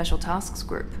with the Special Tasks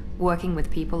Group, working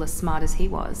with people as smart as he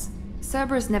was.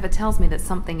 Cerberus never tells me that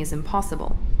something is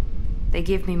impossible. They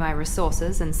give me my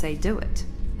resources and say do it.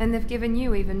 And they've given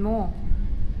you even more.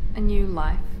 A new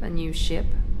life, a new ship,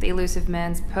 the elusive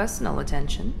man's personal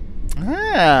attention.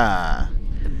 Ah.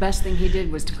 The best thing he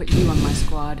did was to put you on my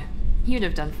squad. You'd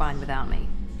have done fine without me.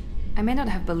 I may not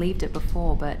have believed it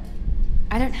before, but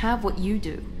I don't have what you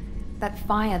do. That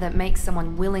fire that makes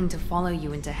someone willing to follow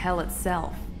you into hell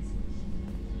itself.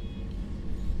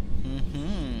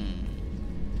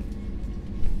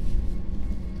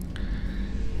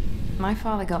 My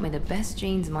father got me the best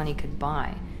genes money could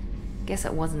buy. Guess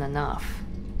it wasn't enough.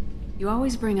 You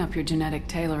always bring up your genetic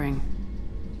tailoring.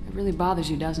 It really bothers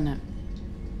you, doesn't it?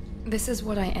 This is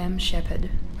what I am, Shepard.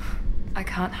 I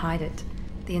can't hide it.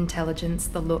 The intelligence,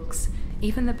 the looks,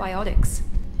 even the biotics.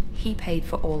 He paid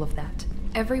for all of that.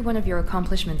 Every one of your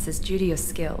accomplishments is due to your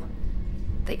skill.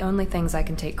 The only things I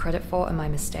can take credit for are my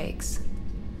mistakes.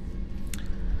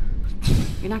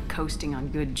 You're not coasting on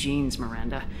good genes,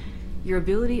 Miranda. Your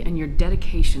ability and your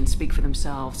dedication speak for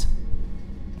themselves.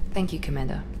 Thank you,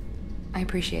 Commander. I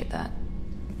appreciate that.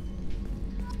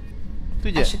 Itu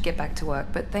I je. should get back to work,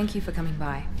 but thank you for coming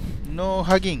by. No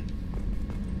hugging.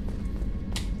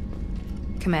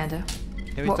 Commander,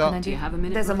 Can we what talk? can I do? Do you have a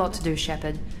minute, There's a lot Miranda? to do,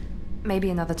 Shepard. Maybe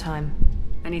another time.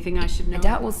 Anything I should know? I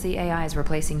doubt we'll see AIs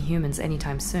replacing humans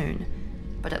anytime soon.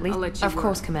 But at least... I'll let you Of work.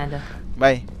 course, Commander.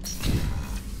 Bye.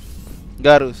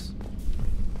 Garus.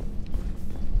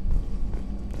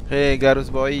 Hey,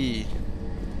 Garus boy.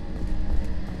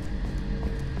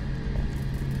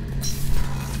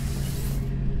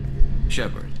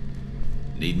 Shepard,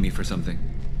 need me for something?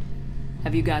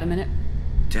 Have you got a minute?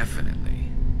 Definitely.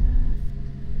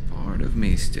 Part of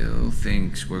me still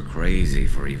thinks we're crazy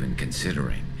for even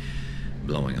considering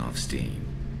blowing off steam,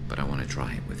 but I want to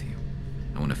try it with you.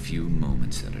 I want a few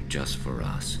moments that are just for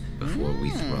us before we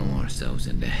throw ourselves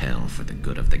into hell for the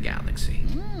good of the galaxy.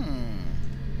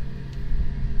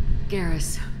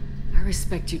 Garrus, I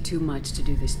respect you too much to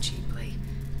do this cheaply.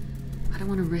 I don't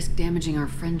want to risk damaging our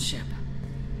friendship.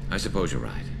 I suppose you're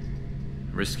right.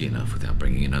 Risky enough without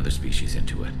bringing another species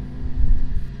into it.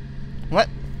 What?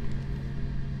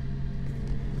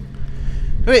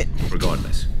 Wait.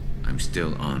 Regardless, I'm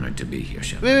still honored to be here,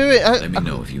 Shepard. Wait. Let me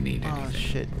know if you need anything. Oh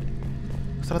shit.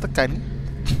 Salah tekan.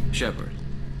 Shepard,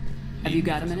 Have you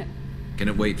got a minute? can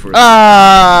it wait for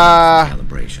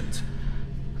calibrations?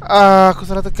 Aku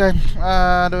salah tekan.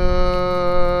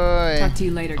 Aduh. Talk to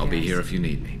you later, I'll be Garrus. here if you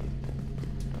need me.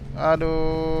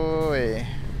 Aduh.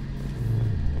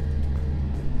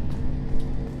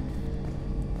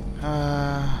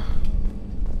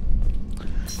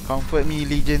 Comfort me,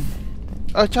 Legion.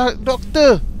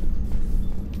 Doctor.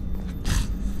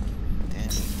 Damn.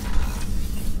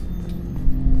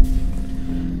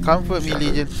 Comfort me,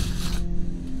 Legion.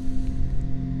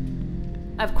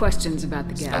 I have questions about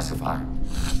the gas. Specify.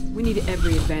 We need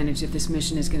every advantage if this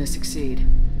mission is going to succeed.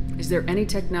 Is there any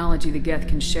technology the Geth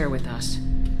can share with us?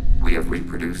 We have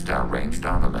reproduced our ranged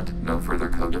armament. No further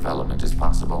co-development is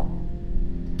possible.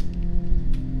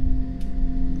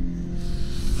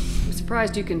 I'm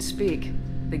surprised you can speak.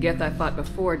 The Geth I fought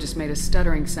before just made a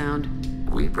stuttering sound.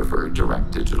 We prefer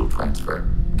direct digital transfer.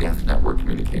 Geth network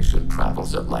communication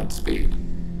travels at light speed.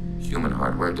 Human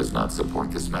hardware does not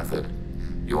support this method.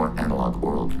 Your analog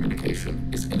oral communication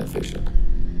is inefficient.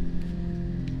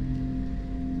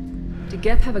 Do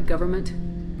Geth have a government?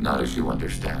 Not as you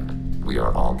understand. We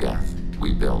are all Geth.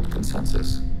 We build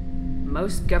consensus.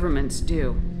 Most governments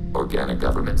do. Organic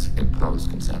governments impose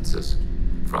consensus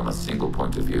from a single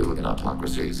point of view in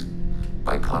autocracies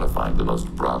by codifying the most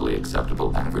broadly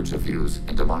acceptable average of views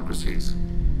in democracies.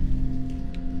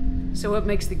 So what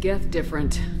makes the Geth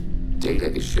different?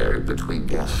 Data is shared between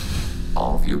Geth.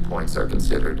 All viewpoints are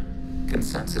considered.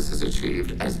 Consensus is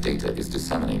achieved as data is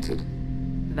disseminated.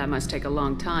 That must take a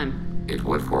long time. It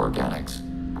would for organics.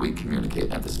 We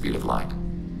communicate at the speed of light.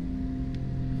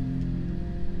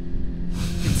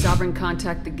 Did Sovereign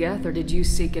contact the Geth, or did you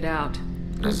seek it out?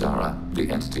 Nazara, the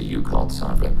entity you called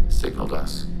Sovereign, signaled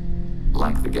us.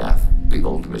 Like the Geth, the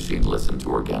old machine listened to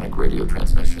organic radio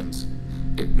transmissions.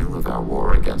 It knew of our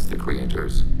war against the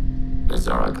creators.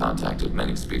 Nazara contacted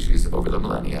many species over the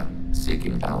millennia,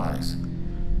 seeking allies.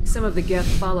 Some of the Geth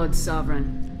followed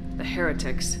Sovereign. The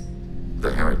heretics.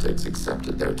 The heretics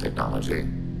accepted their technology.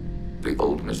 The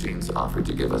old machines offered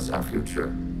to give us our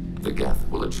future. The Geth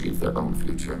will achieve their own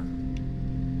future.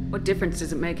 What difference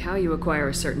does it make how you acquire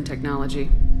a certain technology?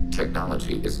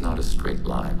 Technology is not a straight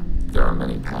line. There are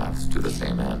many paths to the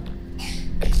same end.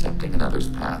 Accepting another's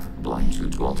path blinds you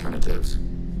to alternatives.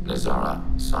 Nazara,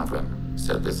 Sovereign,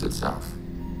 said this itself.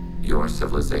 Your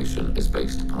civilization is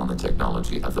based upon the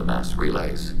technology of the mass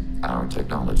relays, our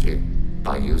technology.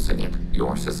 By using it,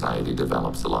 your society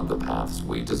develops along the paths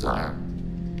we desire.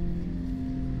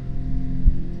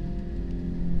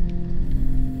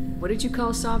 What did you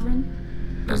call Sovereign?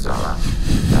 Nazara.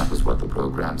 That was what the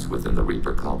programs within the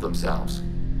Reaper called themselves.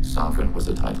 Sovereign was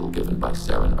a title given by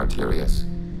Saren Arterius.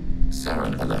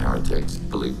 Saren and the heretics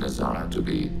believe Nazara to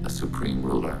be a supreme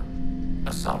ruler,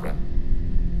 a sovereign.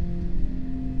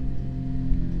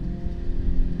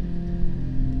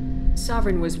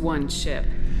 Sovereign was one ship.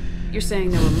 You're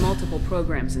saying there were multiple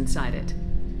programs inside it.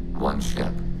 One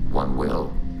ship, one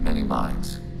will, many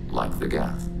minds, like the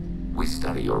Geth. We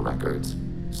study your records.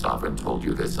 Sovereign told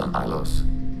you this on Ilos.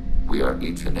 We are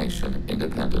each a nation,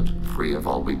 independent, free of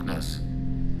all weakness.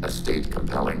 A state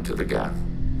compelling to the Geth.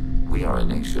 We are a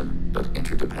nation, but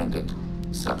interdependent.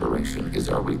 Separation is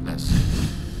our weakness.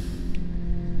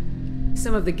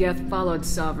 Some of the Geth followed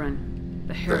Sovereign.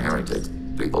 The heretics.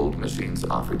 The old machines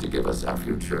offered to give us our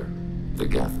future. The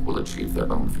Geth will achieve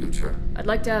their own future. I'd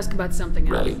like to ask about something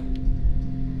else. Ready.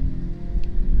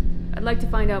 I'd like to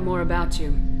find out more about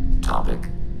you. Topic.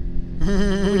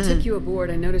 When we took you aboard,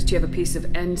 I noticed you have a piece of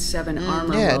N7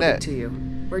 armor welded to you.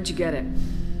 Where'd you get it?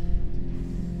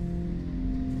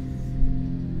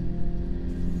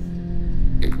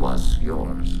 It was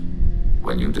yours.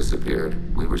 When you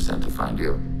disappeared, we were sent to find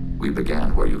you. We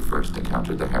began where you first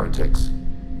encountered the heretics.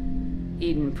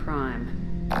 Eden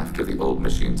Prime. After the old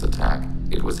machine's attack,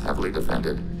 it was heavily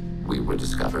defended. We were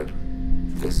discovered.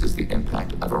 This is the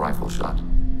impact of a rifle shot.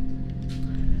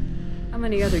 How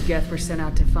many other Geth were sent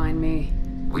out to find me?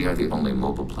 We are the only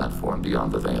mobile platform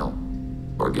beyond the Veil.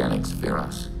 Organics fear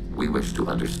us. We wish to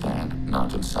understand,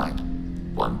 not incite.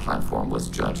 One platform was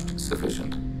judged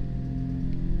sufficient.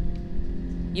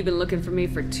 You've been looking for me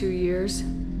for 2 years?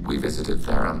 We visited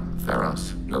Therum,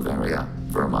 Pharos, Novaria,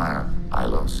 Vermeer,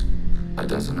 Ilos. A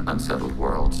dozen unsettled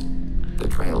worlds. The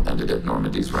trail ended at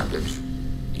Normandy's wreckage.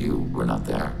 You were not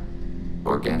there.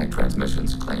 Organic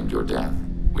transmissions claimed your death.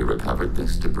 We recovered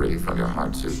this debris from your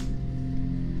hard suit.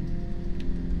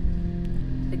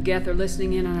 The Geth are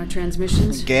listening in on our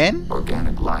transmissions? Again?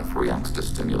 Organic life reacts to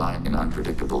stimuli in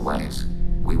unpredictable ways.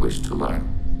 We wish to learn.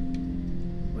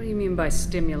 What do you mean by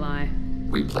stimuli?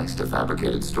 We placed a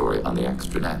fabricated story on the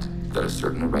extranet that a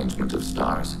certain arrangement of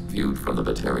stars, viewed from the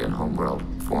Batarian homeworld,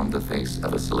 formed the face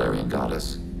of a Solarian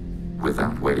goddess.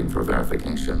 Without waiting for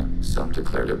verification, some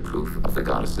declared it proof of the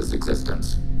goddess's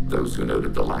existence. Those who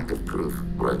noted the lack of proof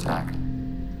were attacked.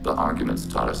 The arguments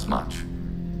taught us much.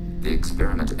 The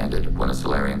experiment ended when a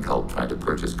Solarian cult tried to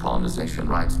purchase colonization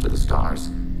rights to the stars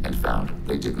and found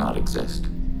they did not exist.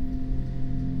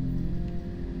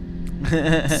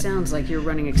 Sounds like you're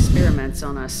running experiments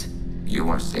on us. You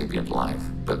are sapient life,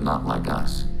 but not like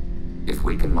us. If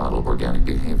we can model organic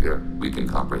behavior, we can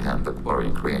comprehend the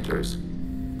Quarian creators.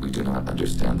 We do not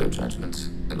understand their judgments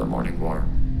in the Morning War.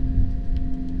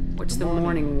 What's the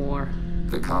Morning War?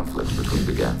 The conflict between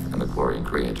the Geth and the Quarian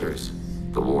creators.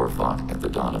 The war fought at the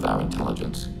dawn of our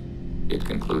intelligence. It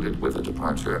concluded with the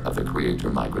departure of the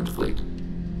Creator migrant fleet.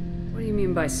 What do you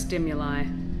mean by stimuli?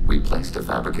 We placed a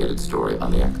fabricated story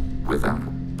on the without.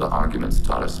 The arguments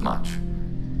taught us much.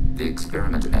 The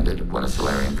experiment ended when a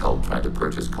Solarian cult tried to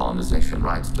purchase colonization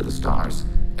rights to the stars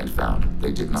and found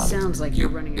they did not. Sounds like you're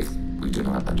running. If we do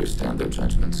not understand their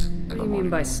judgments. What do you mean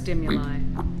by stimuli?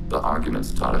 The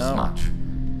arguments taught us much.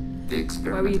 The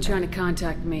experiment. Why were you trying to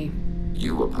contact me?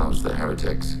 You opposed the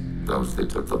heretics, those that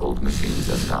took the old machines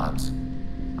as gods.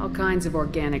 All kinds of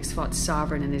organics fought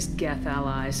Sovereign and his Geth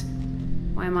allies.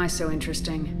 Why am I so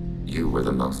interesting? You were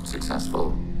the most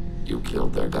successful. You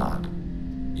killed their god.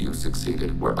 You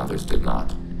succeeded where others did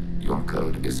not. Your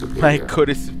code is superior. My code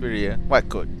is superior. What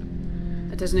code?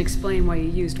 That doesn't explain why you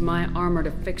used my armor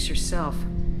to fix yourself.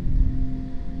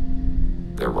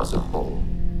 There was a hole.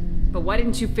 But why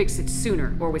didn't you fix it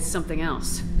sooner, or with something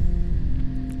else?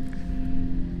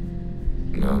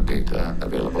 No data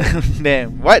available.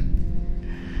 Damn, what?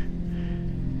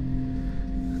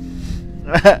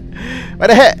 What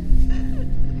the heck?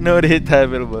 No data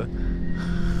available.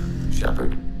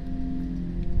 Shepard.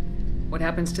 What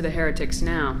happens to the heretics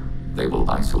now? They will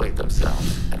isolate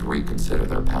themselves and reconsider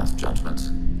their past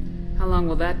judgments. How long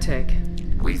will that take?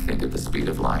 We think at the speed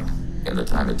of light. In the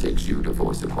time it takes you to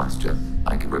voice a question,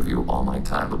 I can review all my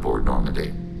time aboard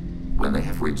Normandy. When they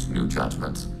have reached new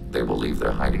judgments, they will leave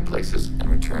their hiding places and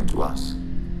return to us.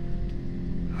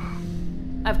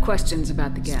 I have questions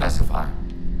about the Geth. Specify.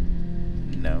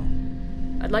 No.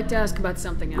 I'd like to ask about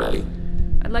something else. Ready.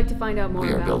 I'd like to find out more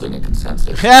about... We are building it. a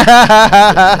consensus.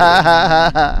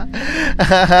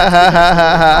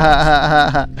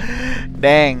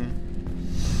 Dang.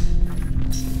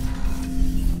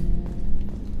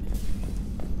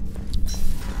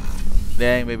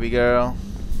 Dang, baby girl.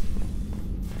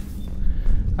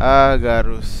 Ah,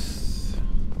 Garus.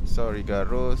 Sorry,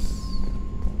 Garus.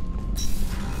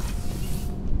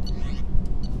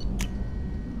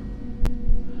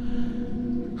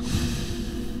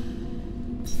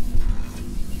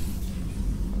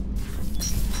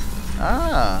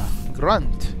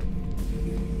 Grunt.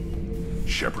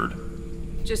 Shepard.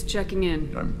 Just checking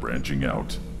in. I'm branching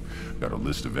out. Got a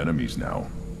list of enemies now.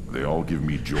 They all give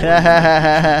me joy.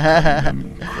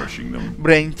 Them, crushing them.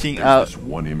 Branching There's out. This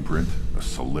one imprint, a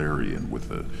Solarian with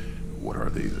the, what are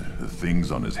they, the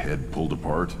things on his head pulled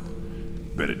apart?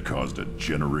 Bet it caused a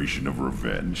generation of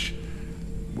revenge.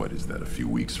 What is that, a few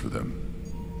weeks for them?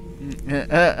 You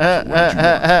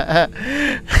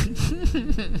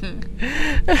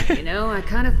know, I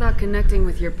kind of thought connecting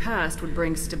with your past would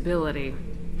bring stability.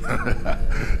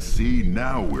 See,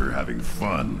 now we're having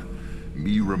fun.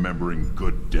 Me remembering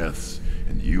good deaths,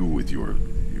 and you with your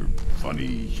funny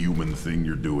human thing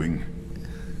you're doing.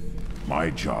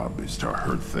 My job is to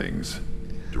hurt things.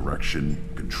 Direction,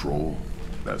 control.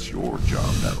 That's your job,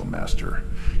 Battlemaster.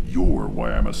 You're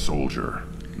why I'm a soldier,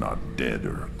 not dead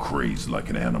or crazed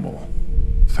like an animal.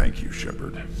 Thank you,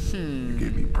 Shepard. You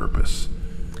gave me purpose.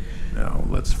 Now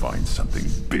let's find something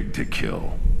big to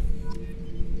kill.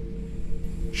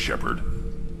 Shepard.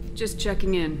 Just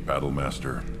checking in.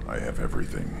 Battlemaster, I have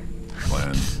everything.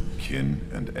 Clan, kin,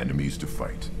 and enemies to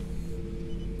fight.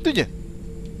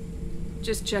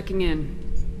 Just checking in.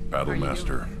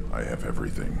 Battlemaster, I have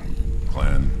everything.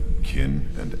 Clan, kin,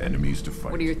 and enemies to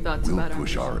fight. What are your thoughts about We'll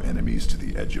push our enemies to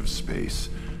the edge of space.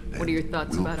 What are your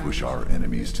thoughts about We'll push our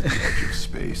enemies to the edge of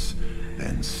space.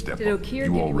 Then step Did up. Okeer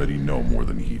You give already know more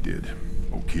than he did.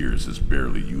 Okeer's is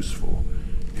barely useful.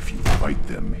 If you fight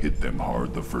them, hit them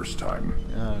hard the first time.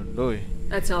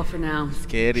 That's all for now.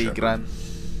 Scary, Grant.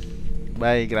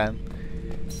 Bye, Grant.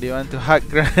 Do you want to hug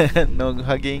Grant? No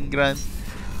hugging, Grant.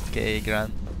 Okay,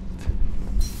 Grant.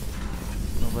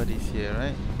 Nobody's here,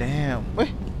 right? Damn. Weh.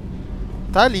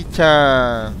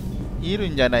 Tali-chan.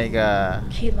 Irun janai ga.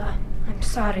 Keela, I'm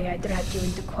sorry I dragged you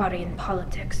into Quarian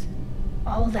politics.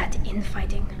 All that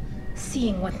infighting,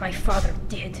 seeing what my father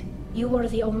did. You were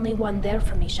the only one there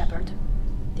for me, Shepard.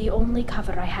 The only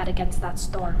cover I had against that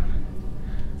storm.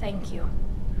 Thank you.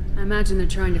 I imagine they're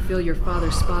trying to fill your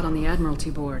father's spot on the Admiralty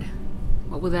Board.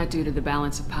 What will that do to the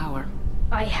balance of power?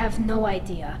 I have no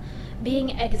idea.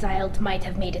 Being exiled might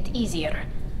have made it easier.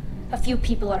 A few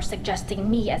people are suggesting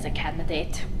me as a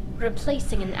candidate.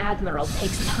 Replacing an admiral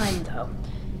takes time, though.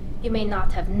 You may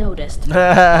not have noticed, but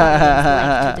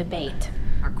Quarians like to debate.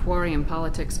 Are Quarian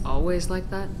politics always like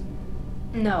that?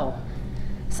 No.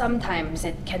 Sometimes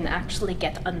it can actually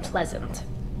get unpleasant.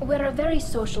 We're a very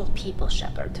social people,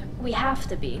 Shepard. We have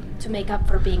to be, to make up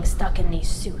for being stuck in these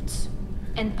suits.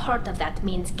 And part of that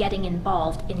means getting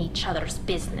involved in each other's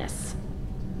business.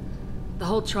 The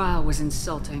whole trial was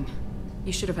insulting.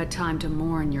 You should have had time to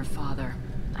mourn your father.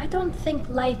 I don't think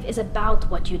life is about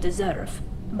what you deserve.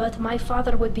 But my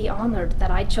father would be honored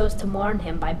that I chose to mourn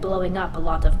him by blowing up a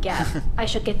lot of gas. I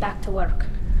should get back to work.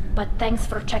 But thanks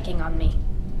for checking on me.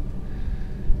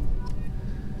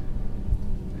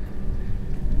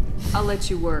 I'll let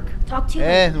you work. Talk to you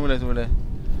later. Semula.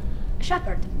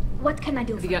 Shepard, what can I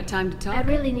do Have you got time to talk? I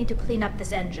really need to clean up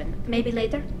this engine. Maybe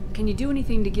later? Can you do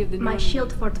anything to give the... My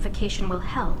shield fortification will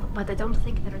help, but I don't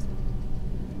think there is...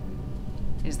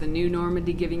 Is the new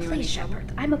Normandy giving you any Please, trouble?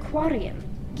 Shepard, I'm a Quarian.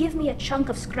 Give me a chunk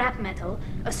of scrap metal,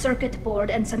 a circuit board,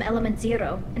 and some element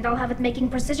zero, and I'll have it making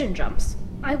precision jumps.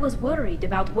 I was worried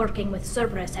about working with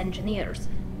Cerberus engineers,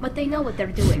 but they know what they're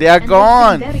doing. They are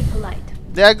gone. They've been very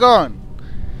polite. They are gone.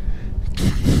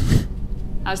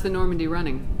 How's the Normandy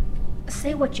running?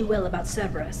 Say what you will about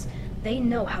Cerberus. They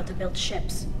know how to build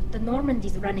ships. The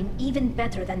Normandy's running even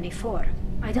better than before.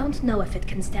 I don't know if it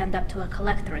can stand up to a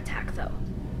collector attack, though.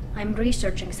 I'm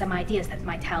researching some ideas that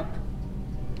might help.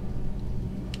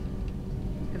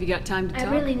 Have you got time to talk?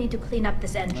 I really need to clean up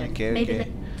this engine. Okay, Maybe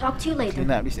okay. talk to you later.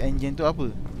 Clean up this engine tu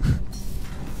apa?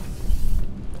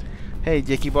 Hey,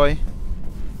 Jackie boy.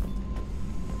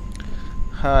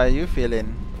 How are you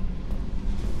feeling?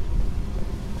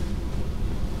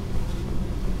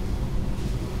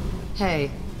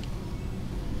 Hey.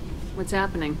 What's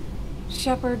happening?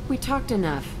 Shepard, we talked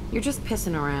enough. You're just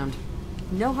pissing around.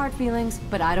 No hard feelings,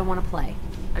 but I don't want to play.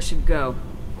 I should go.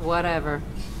 Whatever.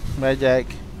 Bye, Jack.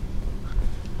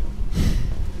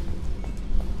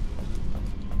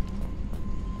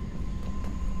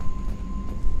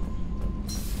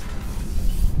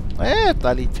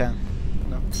 Tali-chan.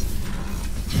 No.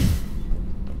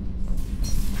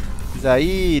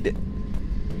 Zaid.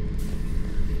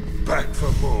 Back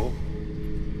for more?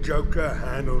 Joker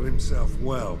handled himself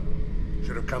well.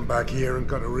 Should have come back here and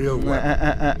got a real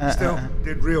weapon. Still,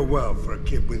 did real well for a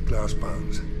kid with glass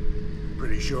bones.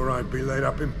 Pretty sure I'd be laid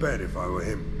up in bed if I were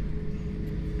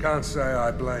him. Can't say I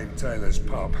blame Taylor's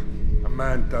pop. A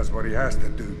man does what he has to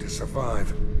do to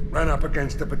survive. Ran up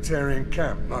against a Batarian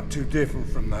camp, not too different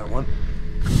from that one.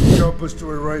 job was to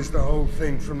erase the whole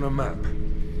thing from the map.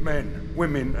 Men,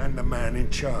 women, and the man in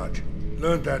charge.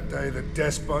 Learned that day that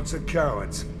despots are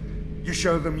cowards. You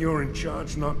show them you're in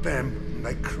charge, not them, and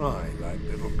they cry like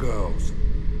little girls.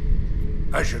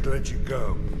 I should let you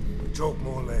go. Talk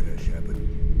more later, Shepard.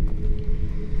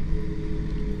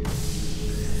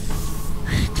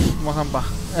 Mahamba.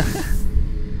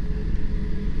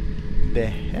 The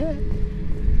heck?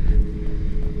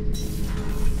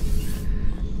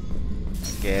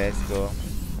 Okay, let's go.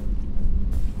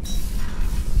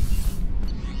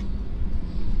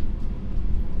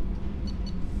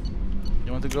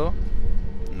 You want to go?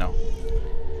 No.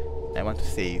 I want to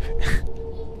save.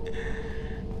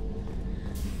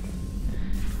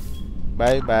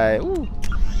 Bye bye. Ooh.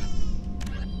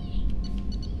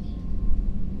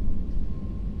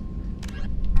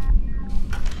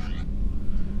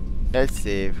 Let's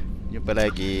save. Jumpa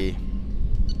lagi.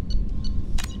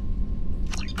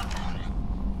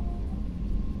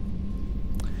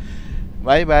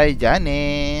 Bye bye,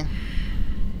 Jane.